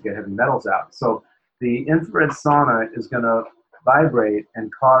best ways to get heavy metals out. So the infrared sauna is going to vibrate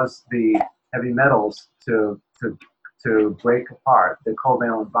and cause the heavy metals to break apart. The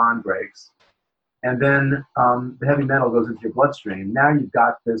covalent bond breaks, And then the heavy metal goes into your bloodstream. Now you've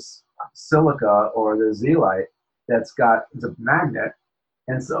got this silica or the zeolite it's a magnet.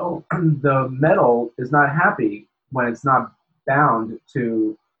 And so the metal is not happy when it's not bound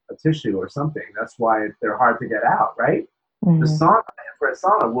to a tissue or something. That's why they're hard to get out, right? The sauna, infrared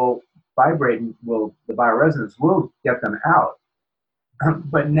sauna will vibrate and the bioresonance will get them out.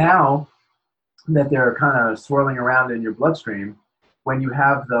 But now that they're kind of swirling around in your bloodstream, when you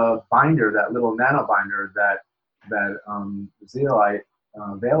have the binder, that little nano binder, that zeolite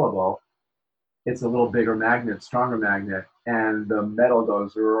available, it's a little bigger magnet, stronger magnet, and the metal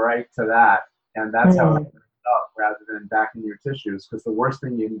goes right to that, and that's how it ends up rather than back in your tissues. Because the worst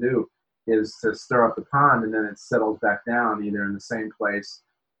thing you can do is to stir up the pond, and then it settles back down either in the same place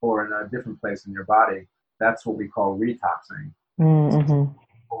or in a different place in your body. That's what we call retoxing. Mm-hmm.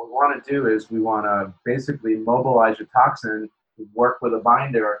 What we want to do is we want to basically mobilize your toxin, work with a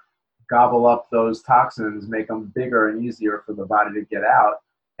binder, gobble up those toxins, make them bigger and easier for the body to get out,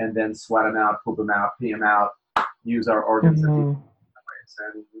 and then sweat them out, poop them out, pee them out, use our organs. And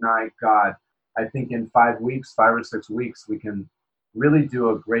my God, I think in 5 or 6 weeks, we can really do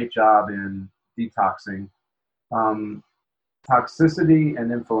a great job in detoxing. Toxicity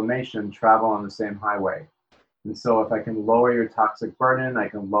and inflammation travel on the same highway. And so if I can lower your toxic burden, I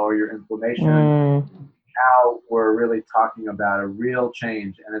can lower your inflammation. Now we're really talking about a real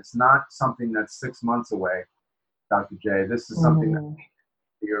change. And it's not something that's 6 months away, Dr. J. This is something that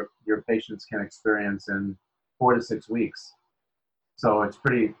your patients can experience in 4 to 6 weeks. So it's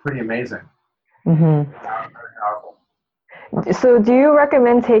pretty amazing. Very powerful. So do you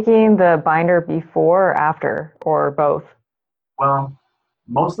recommend taking the binder before or after, or both? Well,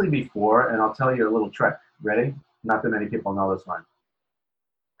 mostly before, and I'll tell you a little trick. Ready? Not that many people know this one.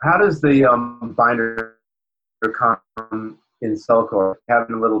 How does the binder come in silica?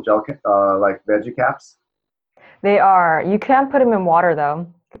 Having little gel, like veggie caps? They are. You can put them in water, though.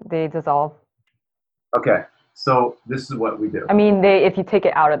 They dissolve. Okay, so this is what we do. I mean, if you take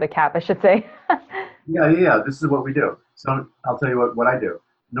it out of the cap, I should say. Yeah. This is what we do. So I'll tell you what I do.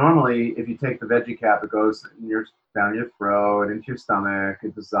 Normally, if you take the veggie cap, it goes down your throat, into your stomach,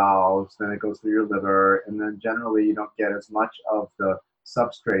 it dissolves, then it goes through your liver, and then generally you don't get as much of the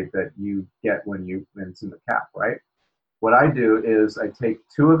substrate that you get when it's in the cap, right? What I do is I take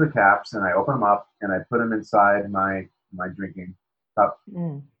 2 of the caps and I open them up and I put them inside my drinking cup,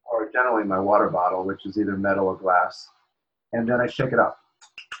 or generally my water bottle, which is either metal or glass, and then I shake it up.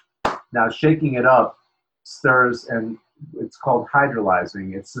 Now, shaking it up stirs, and it's called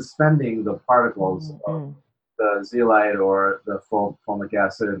hydrolyzing. It's suspending the particles of the zeolite or the fulvic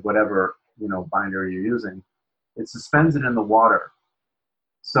acid, whatever binder you're using. It suspends it in the water.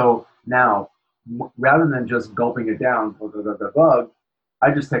 So now, rather than just gulping it down,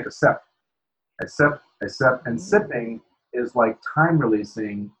 I just take a sip. I sip, and sipping is like time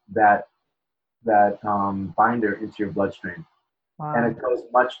releasing that binder into your bloodstream. Wow. And it goes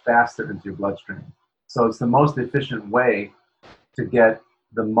much faster into your bloodstream. So it's the most efficient way to get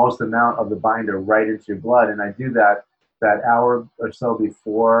the most amount of the binder right into your blood. And I do that hour or so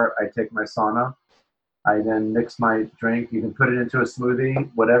before I take my sauna. I then mix my drink. You can put it into a smoothie,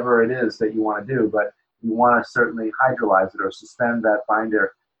 whatever it is that you want to do, but you want to certainly hydrolyze it or suspend that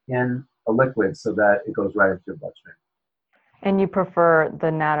binder in a liquid so that it goes right into your bloodstream. And you prefer the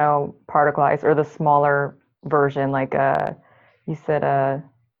nanoparticleized or the smaller version, like you said,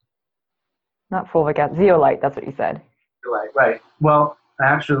 not fulvic acid, zeolite, that's what you said. Zeolite, right. Well, I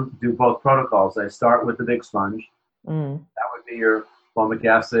actually do both protocols. I start with the big sponge. That would be your fulvic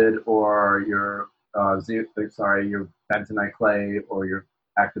acid or your your bentonite clay or your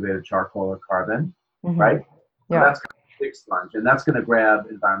activated charcoal or carbon, right? So that's going to be a big sponge, and that's going to grab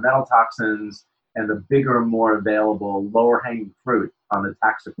environmental toxins and the bigger, more available, lower-hanging fruit on the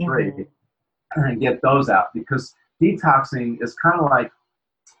toxic tree, and get those out. Because detoxing is kind of like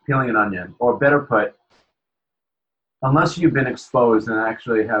peeling an onion, or better put, unless you've been exposed, and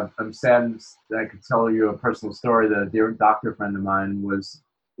actually I'm saddened that I could tell you a personal story that a dear doctor friend of mine was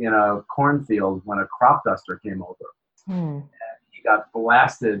in a cornfield when a crop duster came over. And he got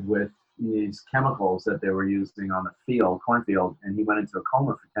blasted with these chemicals that they were using on the cornfield, and he went into a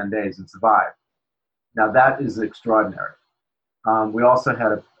coma for 10 days and survived. Now that is extraordinary. We also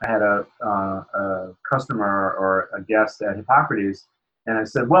had a customer or a guest at Hippocrates, and I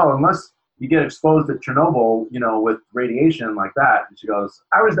said, well, unless you get exposed at Chernobyl, with radiation like that. And she goes,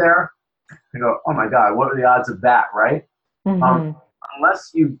 I was there. I go, oh my God, what are the odds of that, right?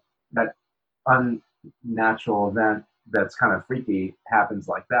 Unless that unnatural event that's kind of freaky happens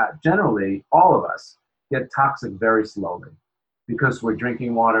like that, generally all of us get toxic very slowly. because we're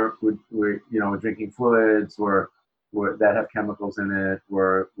drinking water, we're drinking fluids, that have chemicals in it.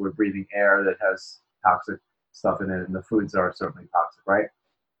 We're breathing air that has toxic stuff in it, and the foods are certainly toxic, right?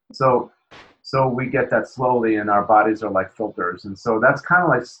 So we get that slowly, and our bodies are like filters, and so that's kind of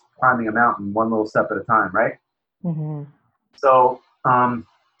like climbing a mountain, one little step at a time, right? Mm-hmm. So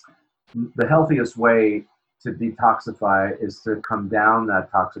the healthiest way to detoxify is to come down that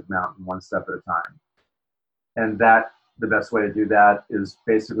toxic mountain one step at a time, and the best way to do that is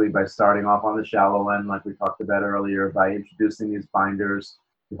basically by starting off on the shallow end, like we talked about earlier, by introducing these binders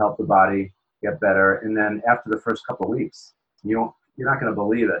to help the body get better. And then after the first couple of weeks, you're not going to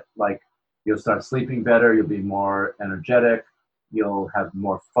believe it. Like, you'll start sleeping better. You'll be more energetic. You'll have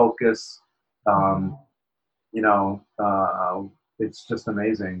more focus. You know, it's just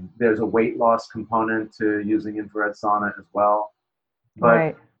amazing. There's a weight loss component to using infrared sauna as well. But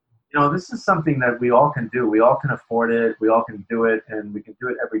Right. this is something that we all can do. We all can afford it. We all can do it, and we can do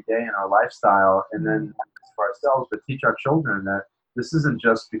it every day in our lifestyle. And then not just for ourselves, but teach our children that this isn't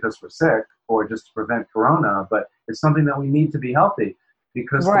just because we're sick or just to prevent corona, but it's something that we need to be healthy,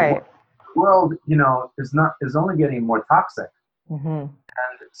 because Right. the world, is only getting more toxic. Mm-hmm.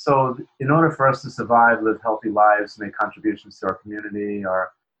 And so in order for us to survive, live healthy lives, make contributions to our community,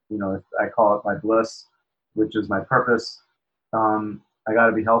 I call it my bliss, which is my purpose. I got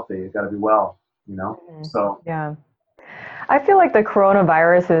to be healthy. I got to be well, Mm-hmm. So Yeah. I feel like the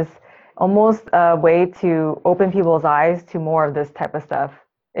coronavirus is almost a way to open people's eyes to more of this type of stuff.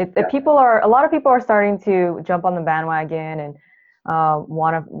 yeah, A lot of people are starting to jump on the bandwagon and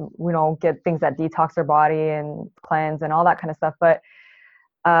want to, get things that detox their body and cleanse and all that kind of stuff. But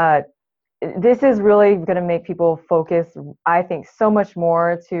uh, this is really going to make people focus, I think, so much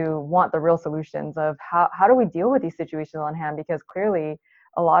more to want the real solutions of how do we deal with these situations on hand, because clearly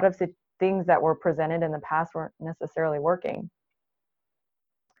a lot of things that were presented in the past weren't necessarily working.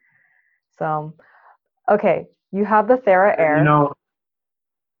 So, okay, you have the Thera and Air.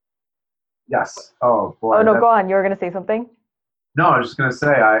 yes. Oh Oh boy, no, go on. You were going to say something? no. I was just gonna say,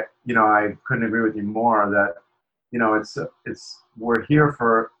 I couldn't agree with you more. That we're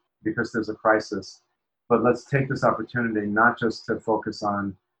here because there's a crisis, but let's take this opportunity not just to focus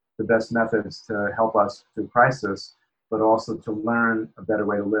on the best methods to help us through crisis, but also to learn a better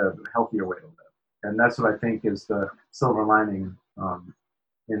way to live, a healthier way to live. And that's what I think is the silver lining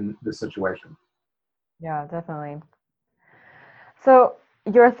in this situation. Yeah, definitely. So,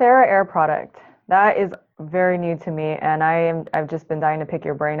 your Thera Air product, that is very new to me, and I've just been dying to pick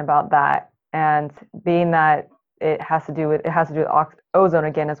your brain about that. And being that it has to do with ozone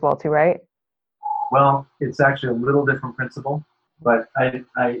again as well too, right? Well, it's actually a little different principle, but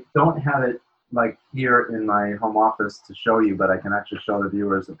I don't have it like here in my home office to show you, but I can actually show the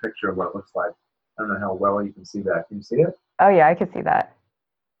viewers a picture of what it looks like. I don't know how well you can see that. Can you see it? Oh yeah, I can see that.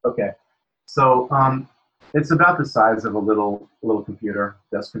 Okay. So it's about the size of a little computer,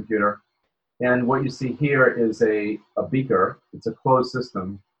 desk computer. And what you see here is a beaker. It's a closed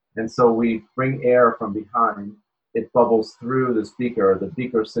system. And so we bring air from behind. It bubbles through this beaker. The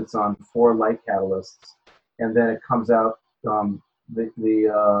beaker sits on 4 light catalysts, and then it comes out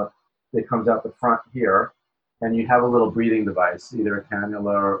it comes out the front here. And you have a little breathing device, either a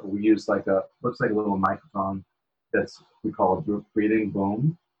cannula, or we use looks like a little microphone we call a breathing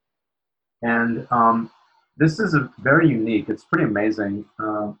boom. And this is a very unique. It's pretty amazing.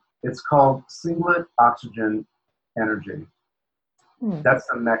 It's called singlet oxygen energy. That's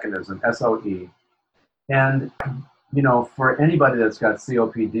the mechanism, SOE. And for anybody that's got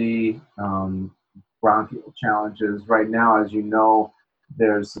COPD, bronchial challenges, right now, as you know,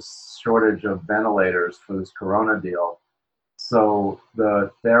 there's a shortage of ventilators for this corona deal. So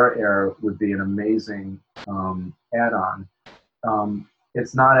the TheraAir would be an amazing add-on.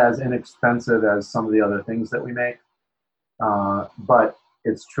 It's not as inexpensive as some of the other things that we make, but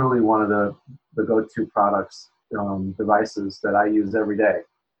it's truly one of the go-to products, devices that I use every day.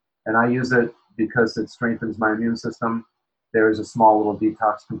 And I use it because it strengthens my immune system. There is a small little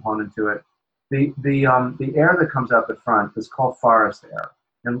detox component to it. The air that comes out the front is called forest air.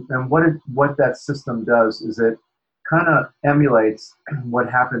 And what that system does is it kind of emulates what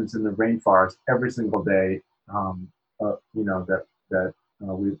happens in the rainforest every single day, that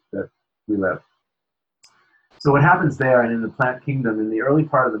we live. So what happens there and in the plant kingdom, in the early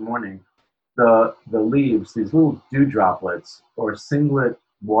part of the morning, the leaves, these little dew droplets or singlet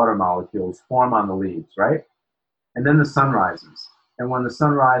water molecules form on the leaves, right? And then the sun rises. And when the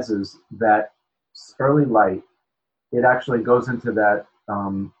sun rises, that early light, it actually goes into that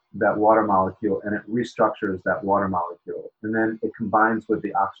water molecule, and it restructures that water molecule. And then it combines with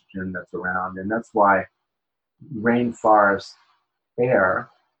the oxygen that's around. And that's why rainforest air,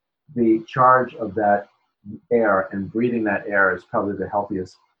 the charge of that air and breathing that air is probably the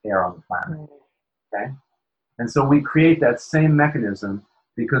healthiest air on the planet. Okay? And so we create that same mechanism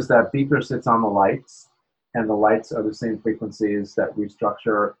because that beaker sits on the lights, and the lights are the same frequencies that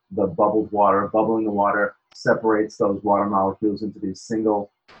restructure the bubbled water. Bubbling the water separates those water molecules into these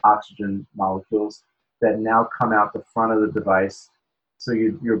single oxygen molecules that now come out the front of the device. So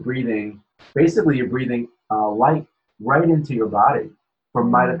you're breathing, basically you're breathing light right into your body. For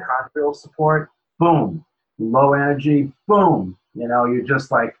mitochondrial support, boom. Low energy, boom. You know, you're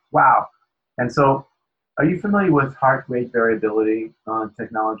just like, wow. And so, are you familiar with heart rate variability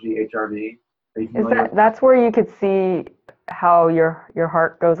technology, HRV? Are you familiar with That's where you could see how your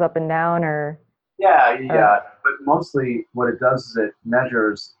heart goes up and down, or? Yeah. But mostly what it does is it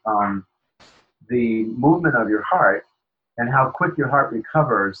measures the movement of your heart and how quick your heart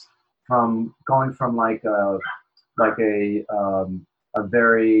recovers from going from like a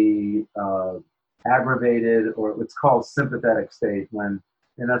very aggravated, or what's called sympathetic state,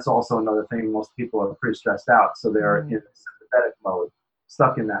 and that's also another thing. Most people are pretty stressed out, so they're in sympathetic mode,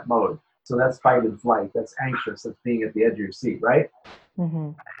 stuck in that mode. So that's fight and flight. That's anxious. That's being at the edge of your seat, right?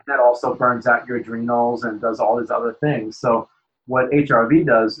 Mm-hmm. That also burns out your adrenals and does all these other things. So what HRV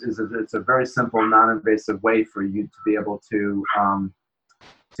does is it's a very simple, non-invasive way for you to be able to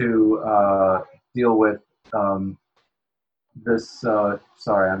deal with this.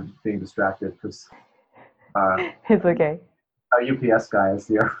 Sorry, I'm being distracted because it's okay. Our UPS guy is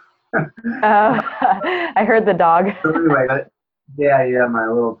here. I heard the dog. So anyway, yeah, my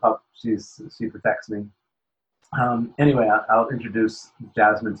little pup, she protects me. Anyway, I'll introduce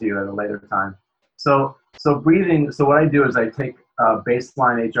Jasmine to you at a later time. So breathing. So what I do is I take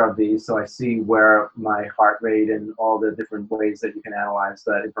baseline HRV, so I see where my heart rate and all the different ways that you can analyze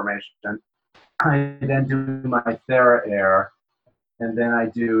that information. I then do my TheraAir, and then I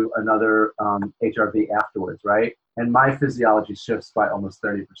do another HRV afterwards, right? And my physiology shifts by almost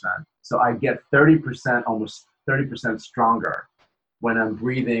 30%. So I get 30%, almost 30% stronger when I'm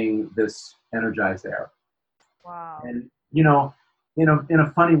breathing this energized air. Wow. And, you know, in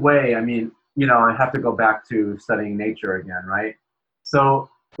a funny way, I mean, you know, I have to go back to studying nature again, right? So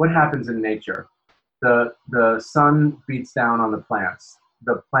what happens in nature? The sun beats down on the plants.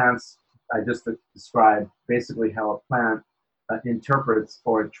 The plants, I just described basically how a plant interprets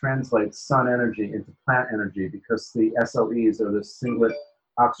or translates sun energy into plant energy, because the SOEs, or the singlet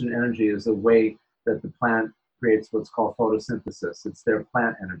oxygen energy, is the way that the plant creates what's called photosynthesis. It's their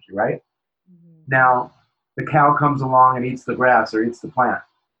plant energy, right? Mm-hmm. Now, the cow comes along and eats the grass or eats the plant.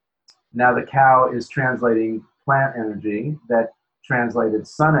 Now the cow is translating plant energy that translated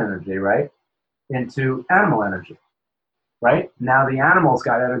sun energy, right, into animal energy, right? Now the animal's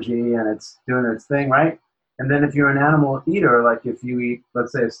got energy and it's doing its thing, right? And then if you're an animal eater, like if you eat,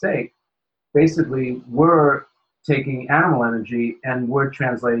 let's say, a steak, basically we're taking animal energy and we're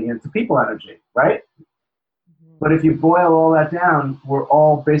translating it into people energy, right? Mm-hmm. But if you boil all that down, we're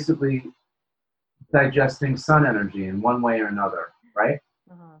all basically digesting sun energy in one way or another, right?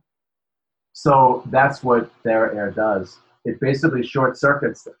 Uh-huh. So that's what TheraAir does. It basically short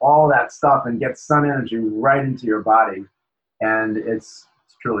circuits all that stuff and gets sun energy right into your body. And it's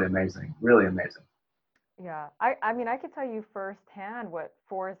truly amazing, really amazing. Yeah, I mean, I could tell you firsthand what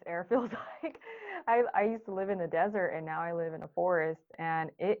forest air feels like. I used to live in the desert, and now I live in a forest, and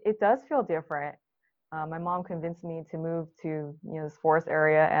it does feel different. My mom convinced me to move to this forest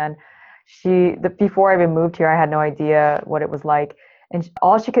area, and before I even moved here, I had no idea what it was like. And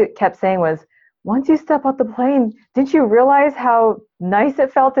all she kept saying was, once you step out the plane, didn't you realize how nice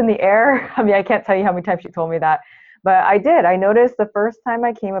it felt in the air? I mean, I can't tell you how many times she told me that, but I did. I noticed the first time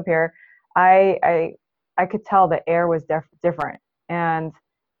I came up here, I could tell the air was different, and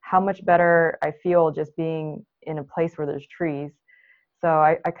how much better I feel just being in a place where there's trees. So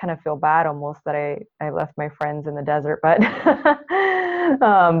I kind of feel bad almost that I left my friends in the desert, but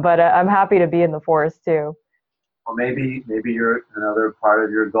but I'm happy to be in the forest too. Well, maybe you're another part of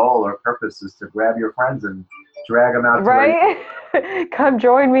your goal or purpose is to grab your friends and drag them out. Right? Come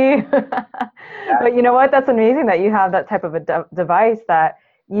join me. But you know what? That's amazing that you have that type of a device that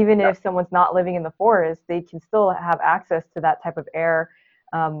even if someone's not living in the forest, they can still have access to that type of air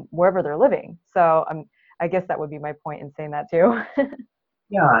wherever they're living. So I guess that would be my point in saying that too.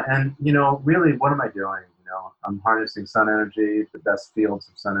 Yeah, and really, what am I doing? I'm harnessing sun energy, the best fields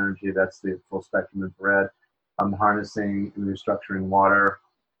of sun energy. That's the full spectrum infrared. I'm harnessing and restructuring water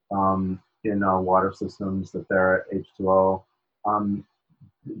in water systems, the Thera H2O. I'm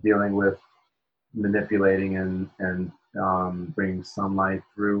dealing with manipulating and bringing sunlight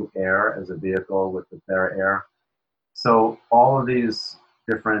through air as a vehicle with the TheraAir. So all of these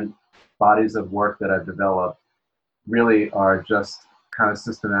different bodies of work that I've developed really are just kind of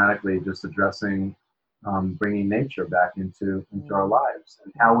systematically just addressing bringing nature back into our lives,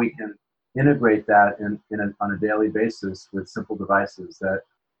 and how we can integrate that on a daily basis with simple devices that,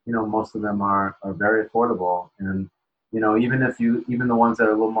 most of them are very affordable. And, even the ones that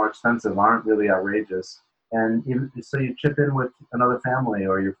are a little more expensive aren't really outrageous. And even so, you chip in with another family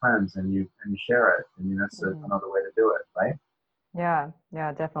or your friends, and you share it. I mean, that's another way to do it, right? Yeah,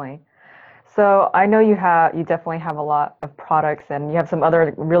 yeah, definitely. So I know you definitely have a lot of products, and you have some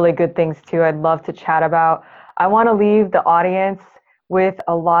other really good things too I'd love to chat about. I want to leave the audience with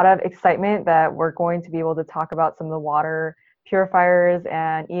a lot of excitement that we're going to be able to talk about some of the water purifiers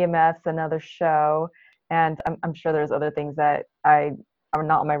and EMFs, another show. And I'm sure there's other things that are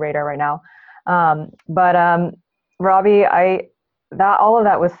not on my radar right now. But Robby, all of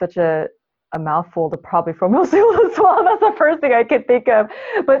that was such a mouthful to probably for most people as well. That's the first thing I could think of.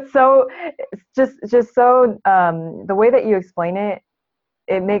 But so just so the way that you explain it,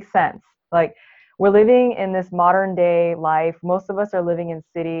 it makes sense. Like, we're living in this modern day life. Most of us are living in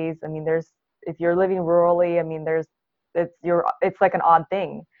cities. I mean, if you're living rurally, I mean, it's like an odd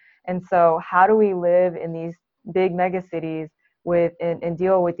thing. And so how do we live in these big mega cities and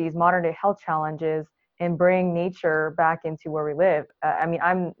deal with these modern day health challenges and bring nature back into where we live? I mean,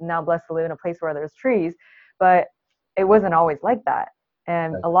 I'm now blessed to live in a place where there's trees, but it wasn't always like that.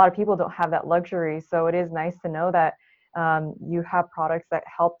 And a lot of people don't have that luxury. So it is nice to know that you have products that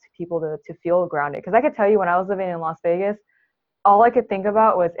helped people to feel grounded. Because I could tell you, when I was living in Las Vegas, all I could think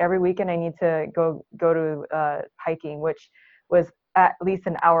about was every weekend I need to go to hiking, which was at least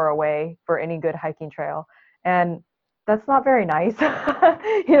an hour away for any good hiking trail. And that's not very nice.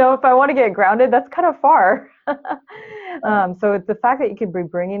 If I want to get grounded, that's kind of far. So it's the fact that you could be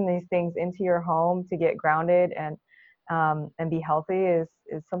bringing these things into your home to get grounded and be healthy is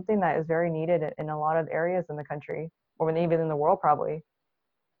something that is very needed in a lot of areas in the country, or even in the world, probably.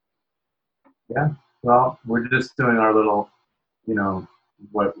 Yeah. Well, we're just doing our little,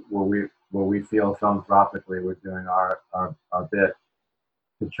 what we feel philanthropically. We're doing our bit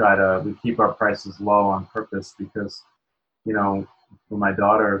to try to we keep our prices low on purpose, because, for my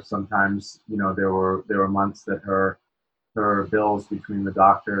daughter, sometimes, there were months that her bills between the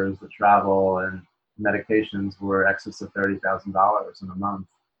doctors, the travel, and medications were excess of $30,000 in a month.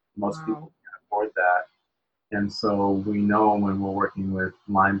 Most people can't afford that. And so we know, when we're working with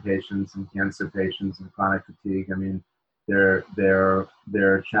Lyme patients and cancer patients and chronic fatigue, I mean,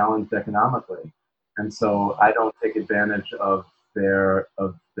 they're challenged economically. And so I don't take advantage of their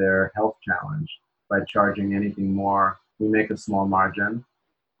health challenge by charging anything more. We make a small margin.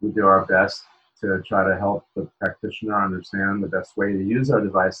 We do our best to try to help the practitioner understand the best way to use our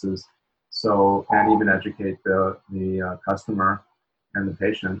devices. So, and even educate the customer and the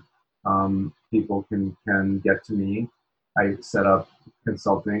patient. People can get to me. I set up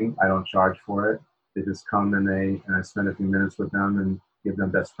consulting. I don't charge for it. They just come and I spend a few minutes with them and give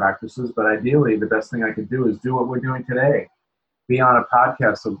them best practices. But ideally, the best thing I could do is do what we're doing today. Be on a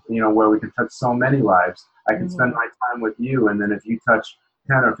podcast, where we can touch so many lives. I can spend my time with you, and then if you touch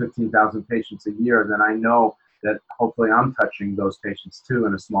 10 or 15,000 patients a year, then I know that hopefully I'm touching those patients too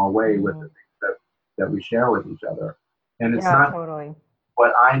in a small way with the things that we share with each other. And it's not totally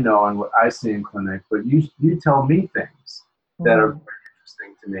what I know and what I see in clinic, but you tell me things that are very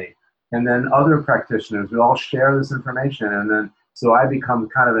interesting to me. And then other practitioners, we all share this information. And then, so I become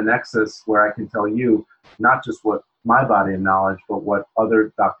kind of a nexus where I can tell you not just what my body of knowledge, but what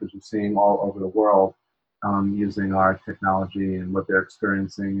other doctors are seeing all over the world, using our technology and what they're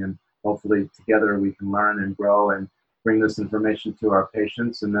experiencing. And hopefully together we can learn and grow and bring this information to our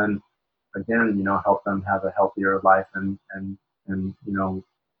patients. And then again, help them have a healthier life and and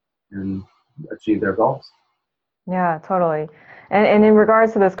achieve their goals. Yeah, totally. And in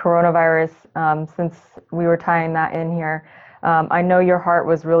regards to this coronavirus, since we were tying that in here, I know your heart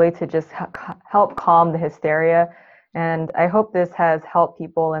was really to just help calm the hysteria. And I hope this has helped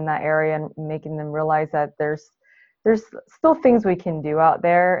people in that area and making them realize that there's still things we can do out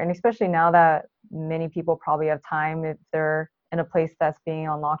there. And especially now that many people probably have time if they're in a place that's being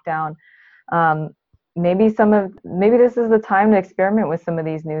on lockdown. Maybe this is the time to experiment with some of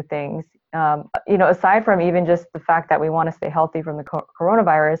these new things. Aside from even just the fact that we want to stay healthy from the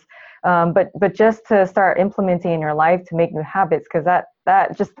coronavirus, but just to start implementing in your life to make new habits, because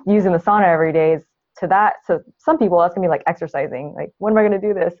that just using the sauna every day is so some people that's gonna be like exercising. Like, when am I gonna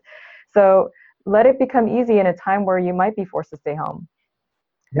do this? So let it become easy in a time where you might be forced to stay home.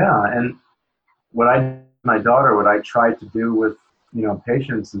 Yeah, and what I tried to do with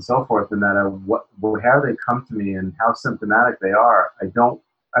patients and so forth, and that how they come to me and how symptomatic they are,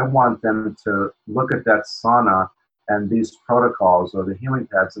 I want them to look at that sauna and these protocols, or the healing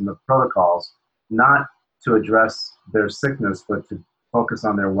pads and the protocols, not to address their sickness, but to focus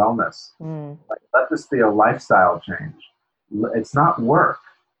on their wellness. Like, let this be a lifestyle change. It's not work.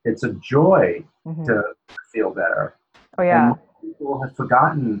 It's a joy to feel better. Oh, yeah. And people have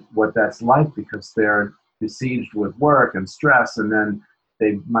forgotten what that's like because they're besieged with work and stress, and then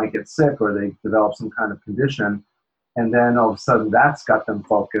they might get sick or they develop some kind of condition, and then all of a sudden that's got them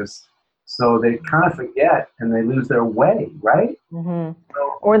focused. So they kind of forget and they lose their way, right? So,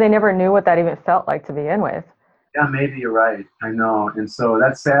 or they never knew what that even felt like to begin with. Yeah, maybe you're right. I know. And so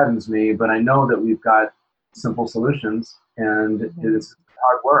that saddens me, but I know that we've got simple solutions, and it's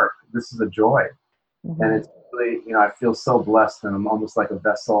hard work. This is a joy. And it's really, I feel so blessed, and I'm almost like a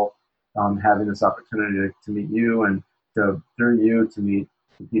vessel, having this opportunity to meet you, and through you to meet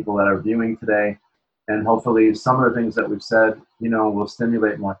the people that are viewing today. And hopefully some of the things that we've said, will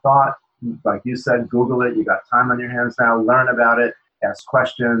stimulate more thought. Like you said, Google it. You got time on your hands now. Learn about it. Ask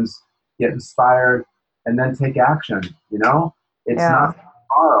questions. Get inspired. And then take action. It's not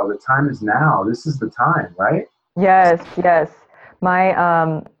tomorrow. The time is now. This is the time, right? Yes.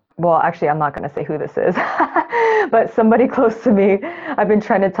 My, well, actually, I'm not going to say who this is, but somebody close to me, I've been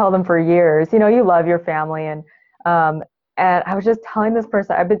trying to tell them for years, you love your family. And I was just telling this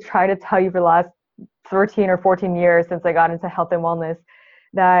person, I've been trying to tell you for the last 13 or 14 years since I got into health and wellness,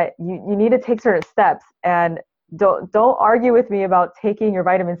 that you need to take certain steps, and don't argue with me about taking your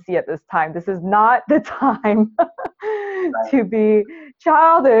vitamin C at this time. This is not the time to be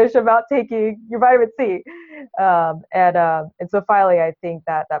childish about taking your vitamin C. And so finally, I think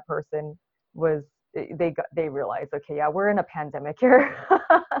that person was, they realized, okay, yeah, we're in a pandemic here.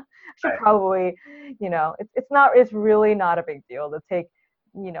 Should probably, it's really not a big deal to take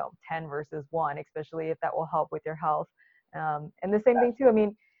 10 versus 1, especially if that will help with your health. And the same thing too. I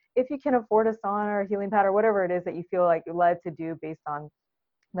mean, if you can afford a sauna or a healing pad or whatever it is that you feel like you're led to do based on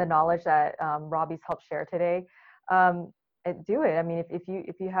the knowledge that Robby's helped share today, do it. I mean, if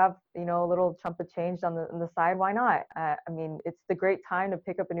you have a little chunk of change on the side, why not? I mean, it's the great time to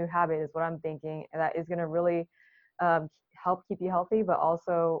pick up a new habit, is what I'm thinking, and that is going to really help keep you healthy, but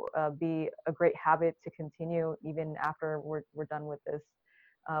also be a great habit to continue even after we're done with this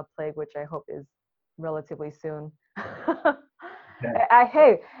plague, which I hope is relatively soon.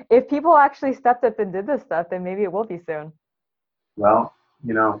 Hey, if people actually stepped up and did this stuff, then maybe it will be soon. Well,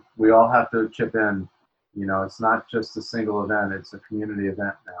 we all have to chip in. It's not just a single event, it's a community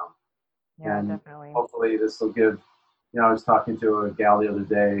event now. Yeah, and definitely. Hopefully this will give, I was talking to a gal the other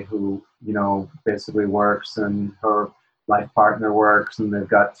day who, basically works, and her life partner works, and they've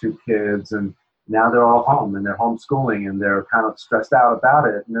got 2 kids, and now they're all home and they're homeschooling, and they're kind of stressed out about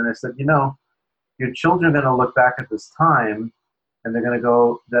it. And then I said, your children are going to look back at this time and they're going to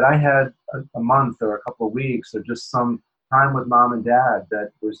go, that I had a month or a couple of weeks or just some time with mom and dad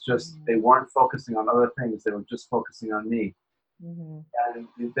that was just, they weren't focusing on other things. They were just focusing on me. And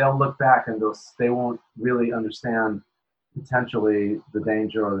they'll look back and they won't really understand potentially the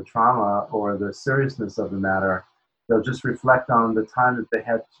danger or the trauma or the seriousness of the matter. They'll just reflect on the time that they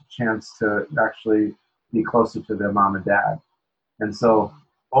had a chance to actually be closer to their mom and dad. And so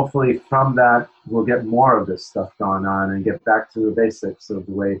hopefully from that, we'll get more of this stuff going on and get back to the basics of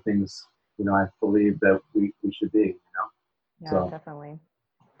the way things, I believe that we should be, Yeah, so. Definitely.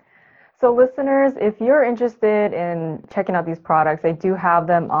 So listeners, if you're interested in checking out these products, I do have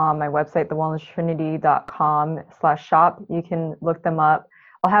them on my website, thewellnesstrinity.com/shop. You can look them up.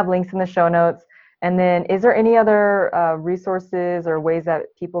 I'll have links in the show notes. And then is there any other resources or ways that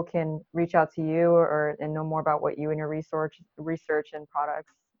people can reach out to you and know more about what you and your research and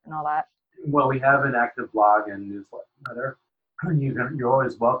products and all that? Well, we have an active blog and newsletter. You're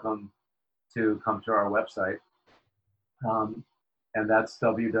always welcome to come to our website. And that's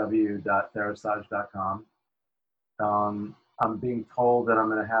www.therasage.com. I'm being told that I'm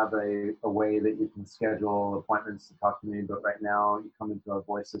going to have a way that you can schedule appointments to talk to me, but right now you come into our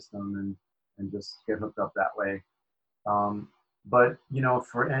voice system and just get hooked up that way. But,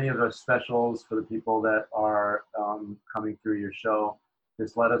 for any of those specials, for the people that are coming through your show,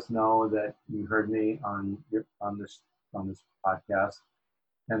 just let us know that you heard me on this podcast.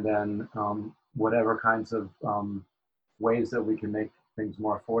 And then whatever kinds of ways that we can make things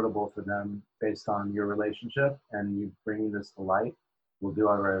more affordable for them based on your relationship and you bringing this to light, we'll do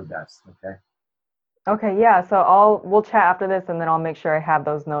our very best. Okay, yeah. So we'll chat after this, and then I'll make sure I have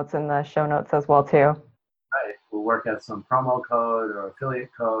those notes in the show notes as well too. Right. We'll work out some promo code or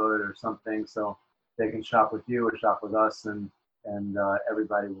affiliate code or something so they can shop with you or shop with us, and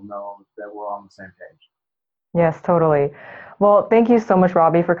everybody will know that we're all on the same page. Yes, totally. Well, thank you so much,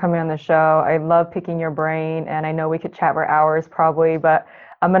 Robby, for coming on the show. I love picking your brain, and I know we could chat for hours probably, but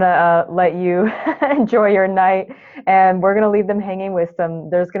I'm going to let you enjoy your night, and we're going to leave them hanging with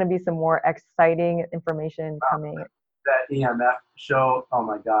there's going to be some more exciting information coming. That EMF show, oh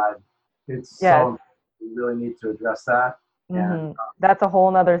my God, it's Yes. we really need to address that. And that's a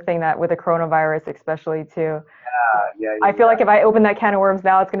whole other thing that with the coronavirus, especially too. Yeah. I feel like if I open that can of worms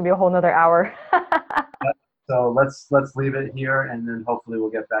now, it's going to be a whole nother hour. So let's leave it here, and then hopefully we'll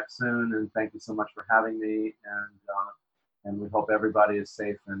get back soon. And thank you so much for having me. And we hope everybody is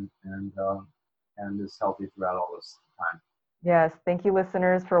safe and is healthy throughout all this time. Yes, thank you,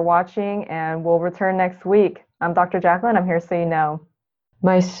 listeners, for watching, and we'll return next week. I'm Dr. Jacqueline. I'm here so you know.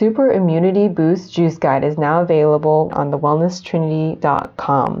 My Super Immunity Boost Juice Guide is now available on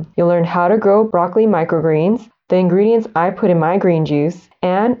thewellnesstrinity.com. You'll learn how to grow broccoli microgreens, the ingredients I put in my green juice,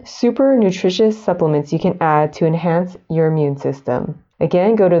 and super nutritious supplements you can add to enhance your immune system.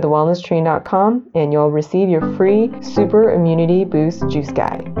 Again, go to thewellnesstrinity.com and you'll receive your free Super Immunity Boost Juice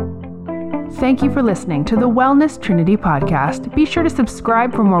Guide. Thank you for listening to the Wellness Trinity podcast. Be sure to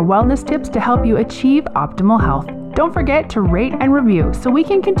subscribe for more wellness tips to help you achieve optimal health. Don't forget to rate and review so we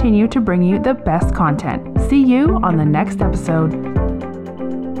can continue to bring you the best content. See you on the next episode.